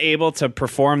 we weren't able to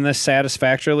perform this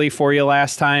satisfactorily for you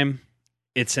last time.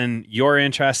 It's in your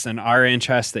interest and our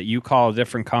interest that you call a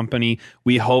different company.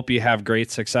 We hope you have great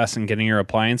success in getting your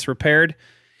appliance repaired.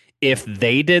 If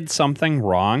they did something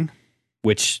wrong,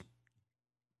 which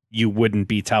you wouldn't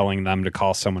be telling them to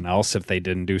call someone else if they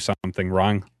didn't do something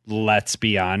wrong, let's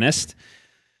be honest.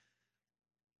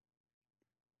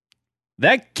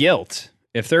 That guilt,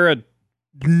 if they're a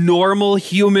normal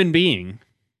human being,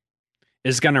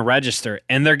 is going to register,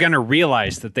 and they're going to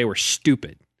realize that they were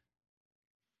stupid.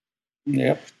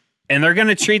 Yep. And they're going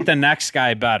to treat the next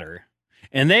guy better.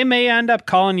 And they may end up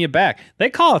calling you back. They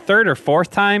call a third or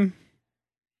fourth time,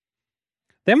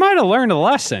 they might have learned a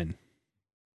lesson.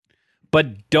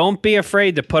 But don't be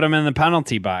afraid to put them in the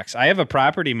penalty box. I have a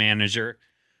property manager.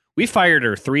 We fired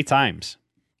her 3 times.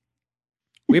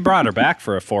 We brought her back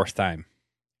for a 4th time.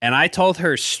 And I told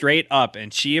her straight up,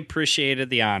 and she appreciated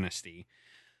the honesty.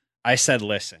 I said,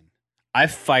 listen,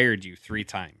 I've fired you 3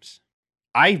 times.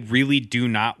 I really do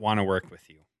not want to work with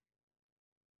you.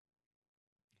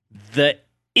 The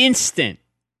instant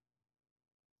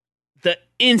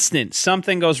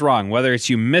something goes wrong, whether it's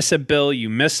you miss a bill, you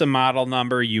miss a model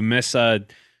number, you miss a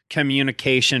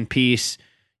communication piece,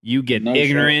 you get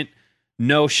ignorant,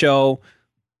 no show,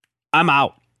 I'm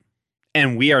out.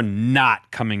 And we are not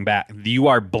coming back. You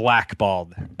are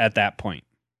blackballed at that point.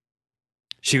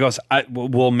 She goes,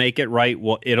 we'll make it right.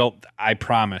 I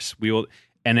promise we will.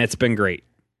 And it's been great.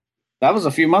 That was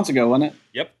a few months ago, wasn't it?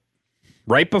 Yep.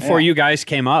 Right before you guys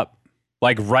came up,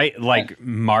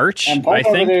 March, and part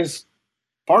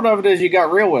of it is you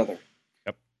got real with her.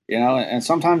 Yep. And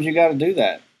sometimes you got to do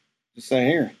that. Just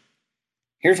say,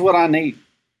 here's what I need.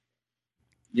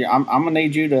 Yeah. I'm going to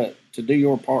need you to do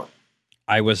your part.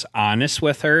 I was honest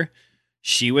with her.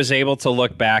 she was able to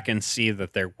look back and see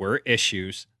that there were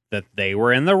issues, that they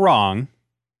were in the wrong,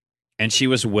 and she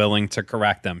was willing to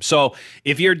correct them. So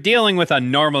if you're dealing with a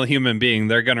normal human being,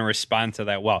 they're going to respond to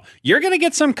that well. You're going to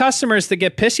get some customers that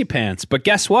get pissy pants, but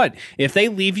guess what? If they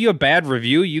leave you a bad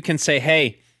review, you can say,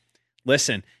 hey,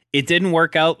 listen, it didn't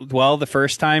work out well the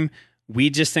first time. We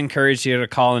just encouraged you to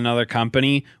call another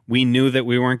company. We knew that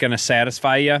we weren't going to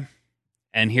satisfy you.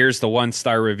 And here's the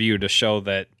 1-star review to show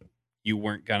that we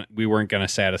weren't going to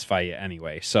satisfy you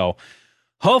anyway. So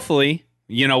hopefully,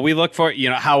 we look for,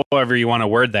 however you want to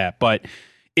word that. But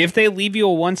if they leave you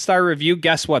a 1-star review,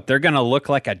 guess what? They're going to look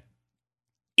like an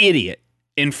idiot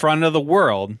in front of the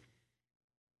world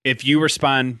if you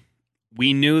respond,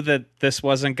 we knew that this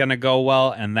wasn't going to go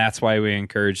well, and that's why we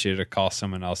encouraged you to call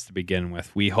someone else to begin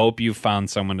with. We hope you found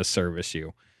someone to service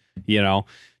you.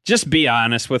 Just be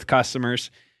honest with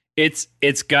customers. It's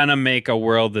going to make a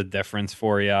world of difference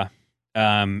for you.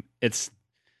 It's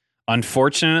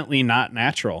unfortunately not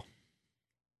natural,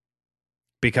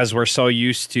 because we're so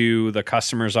used to the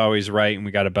customer's always right, and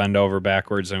we got to bend over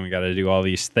backwards, and we got to do all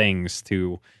these things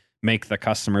to make the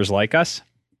customers like us.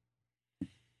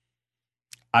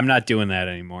 I'm not doing that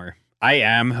anymore. I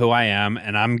am who I am,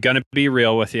 and I'm going to be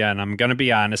real with you, and I'm going to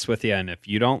be honest with you. And if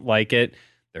you don't like it,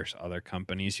 there's other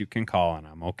companies you can call, and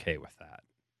I'm okay with that.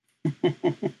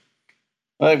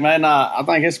 Look, man, I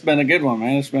think it's been a good one,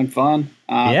 man. It's been fun.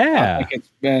 Yeah. I think it's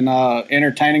been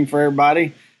entertaining for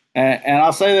everybody. And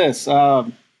I'll say this.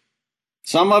 Some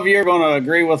of you are going to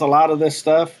agree with a lot of this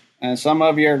stuff, and some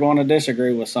of you are going to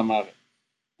disagree with some of it.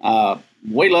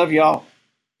 We love y'all.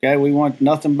 Okay, we want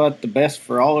nothing but the best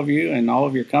for all of you and all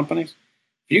of your companies.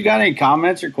 If you got any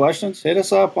comments or questions, hit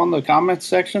us up on the comments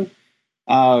section.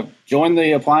 Join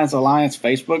the Appliance Alliance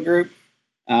Facebook group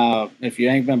if you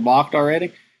ain't been blocked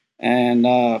already. And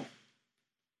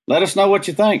let us know what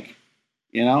you think.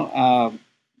 We're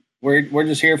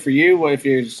just here for you. If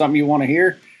there's something you want to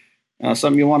hear,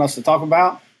 something you want us to talk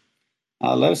about,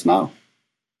 let us know.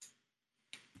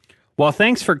 Well,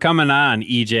 thanks for coming on,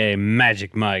 EJ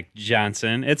Magic Mike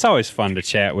Johnson. It's always fun to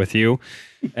chat with you,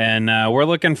 and we're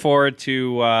looking forward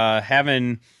to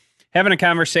having a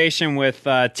conversation with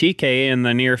TK in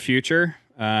the near future.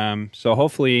 So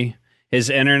hopefully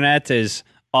his internet is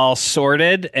all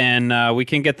sorted, and we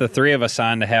can get the three of us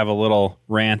on to have a little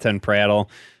rant and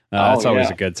prattle. It's always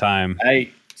a good time.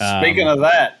 Hey, speaking of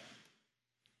that,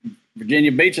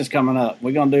 Virginia Beach is coming up.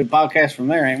 We're going to do a podcast from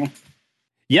there, ain't we?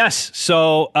 Yes.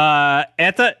 So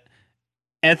at the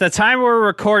time we're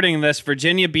recording this,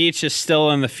 Virginia Beach is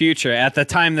still in the future. At the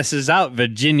time this is out,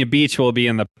 Virginia Beach will be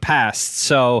in the past.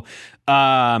 So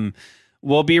we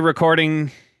will be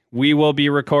recording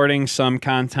some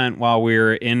content while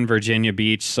we're in Virginia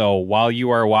Beach. So while you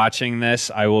are watching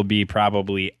this, I will be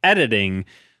probably editing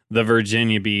the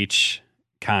Virginia Beach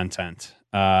content.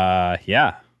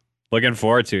 Looking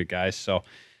forward to it, guys. So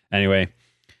anyway,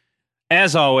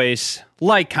 as always,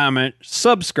 like, comment,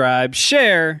 subscribe,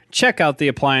 share, check out the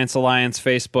Appliance Alliance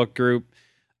Facebook group.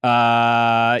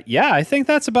 I think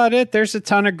that's about it. There's a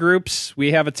ton of groups.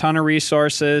 We have a ton of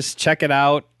resources. Check it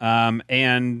out.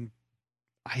 And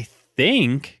I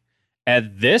think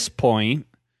at this point,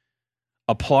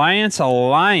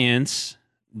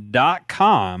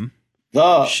 appliancealliance.com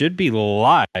should be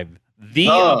live. The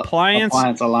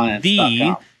Appliance Alliance.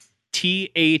 The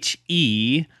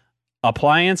THE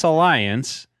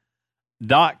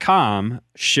appliancealliance.com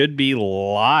should be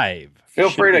live. Feel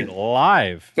free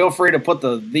to put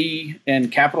the in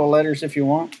capital letters if you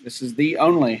want. This is the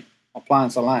only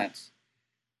Appliance Alliance.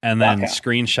 And then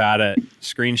screenshot it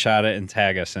and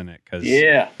tag us in it, because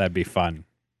that'd be fun.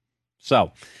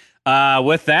 So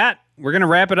with that, we're going to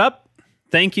wrap it up.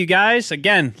 Thank you guys.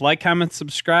 Again, like, comment,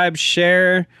 subscribe,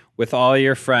 share with all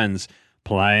your friends.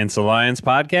 Appliance Alliance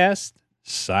Podcast,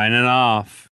 signing off.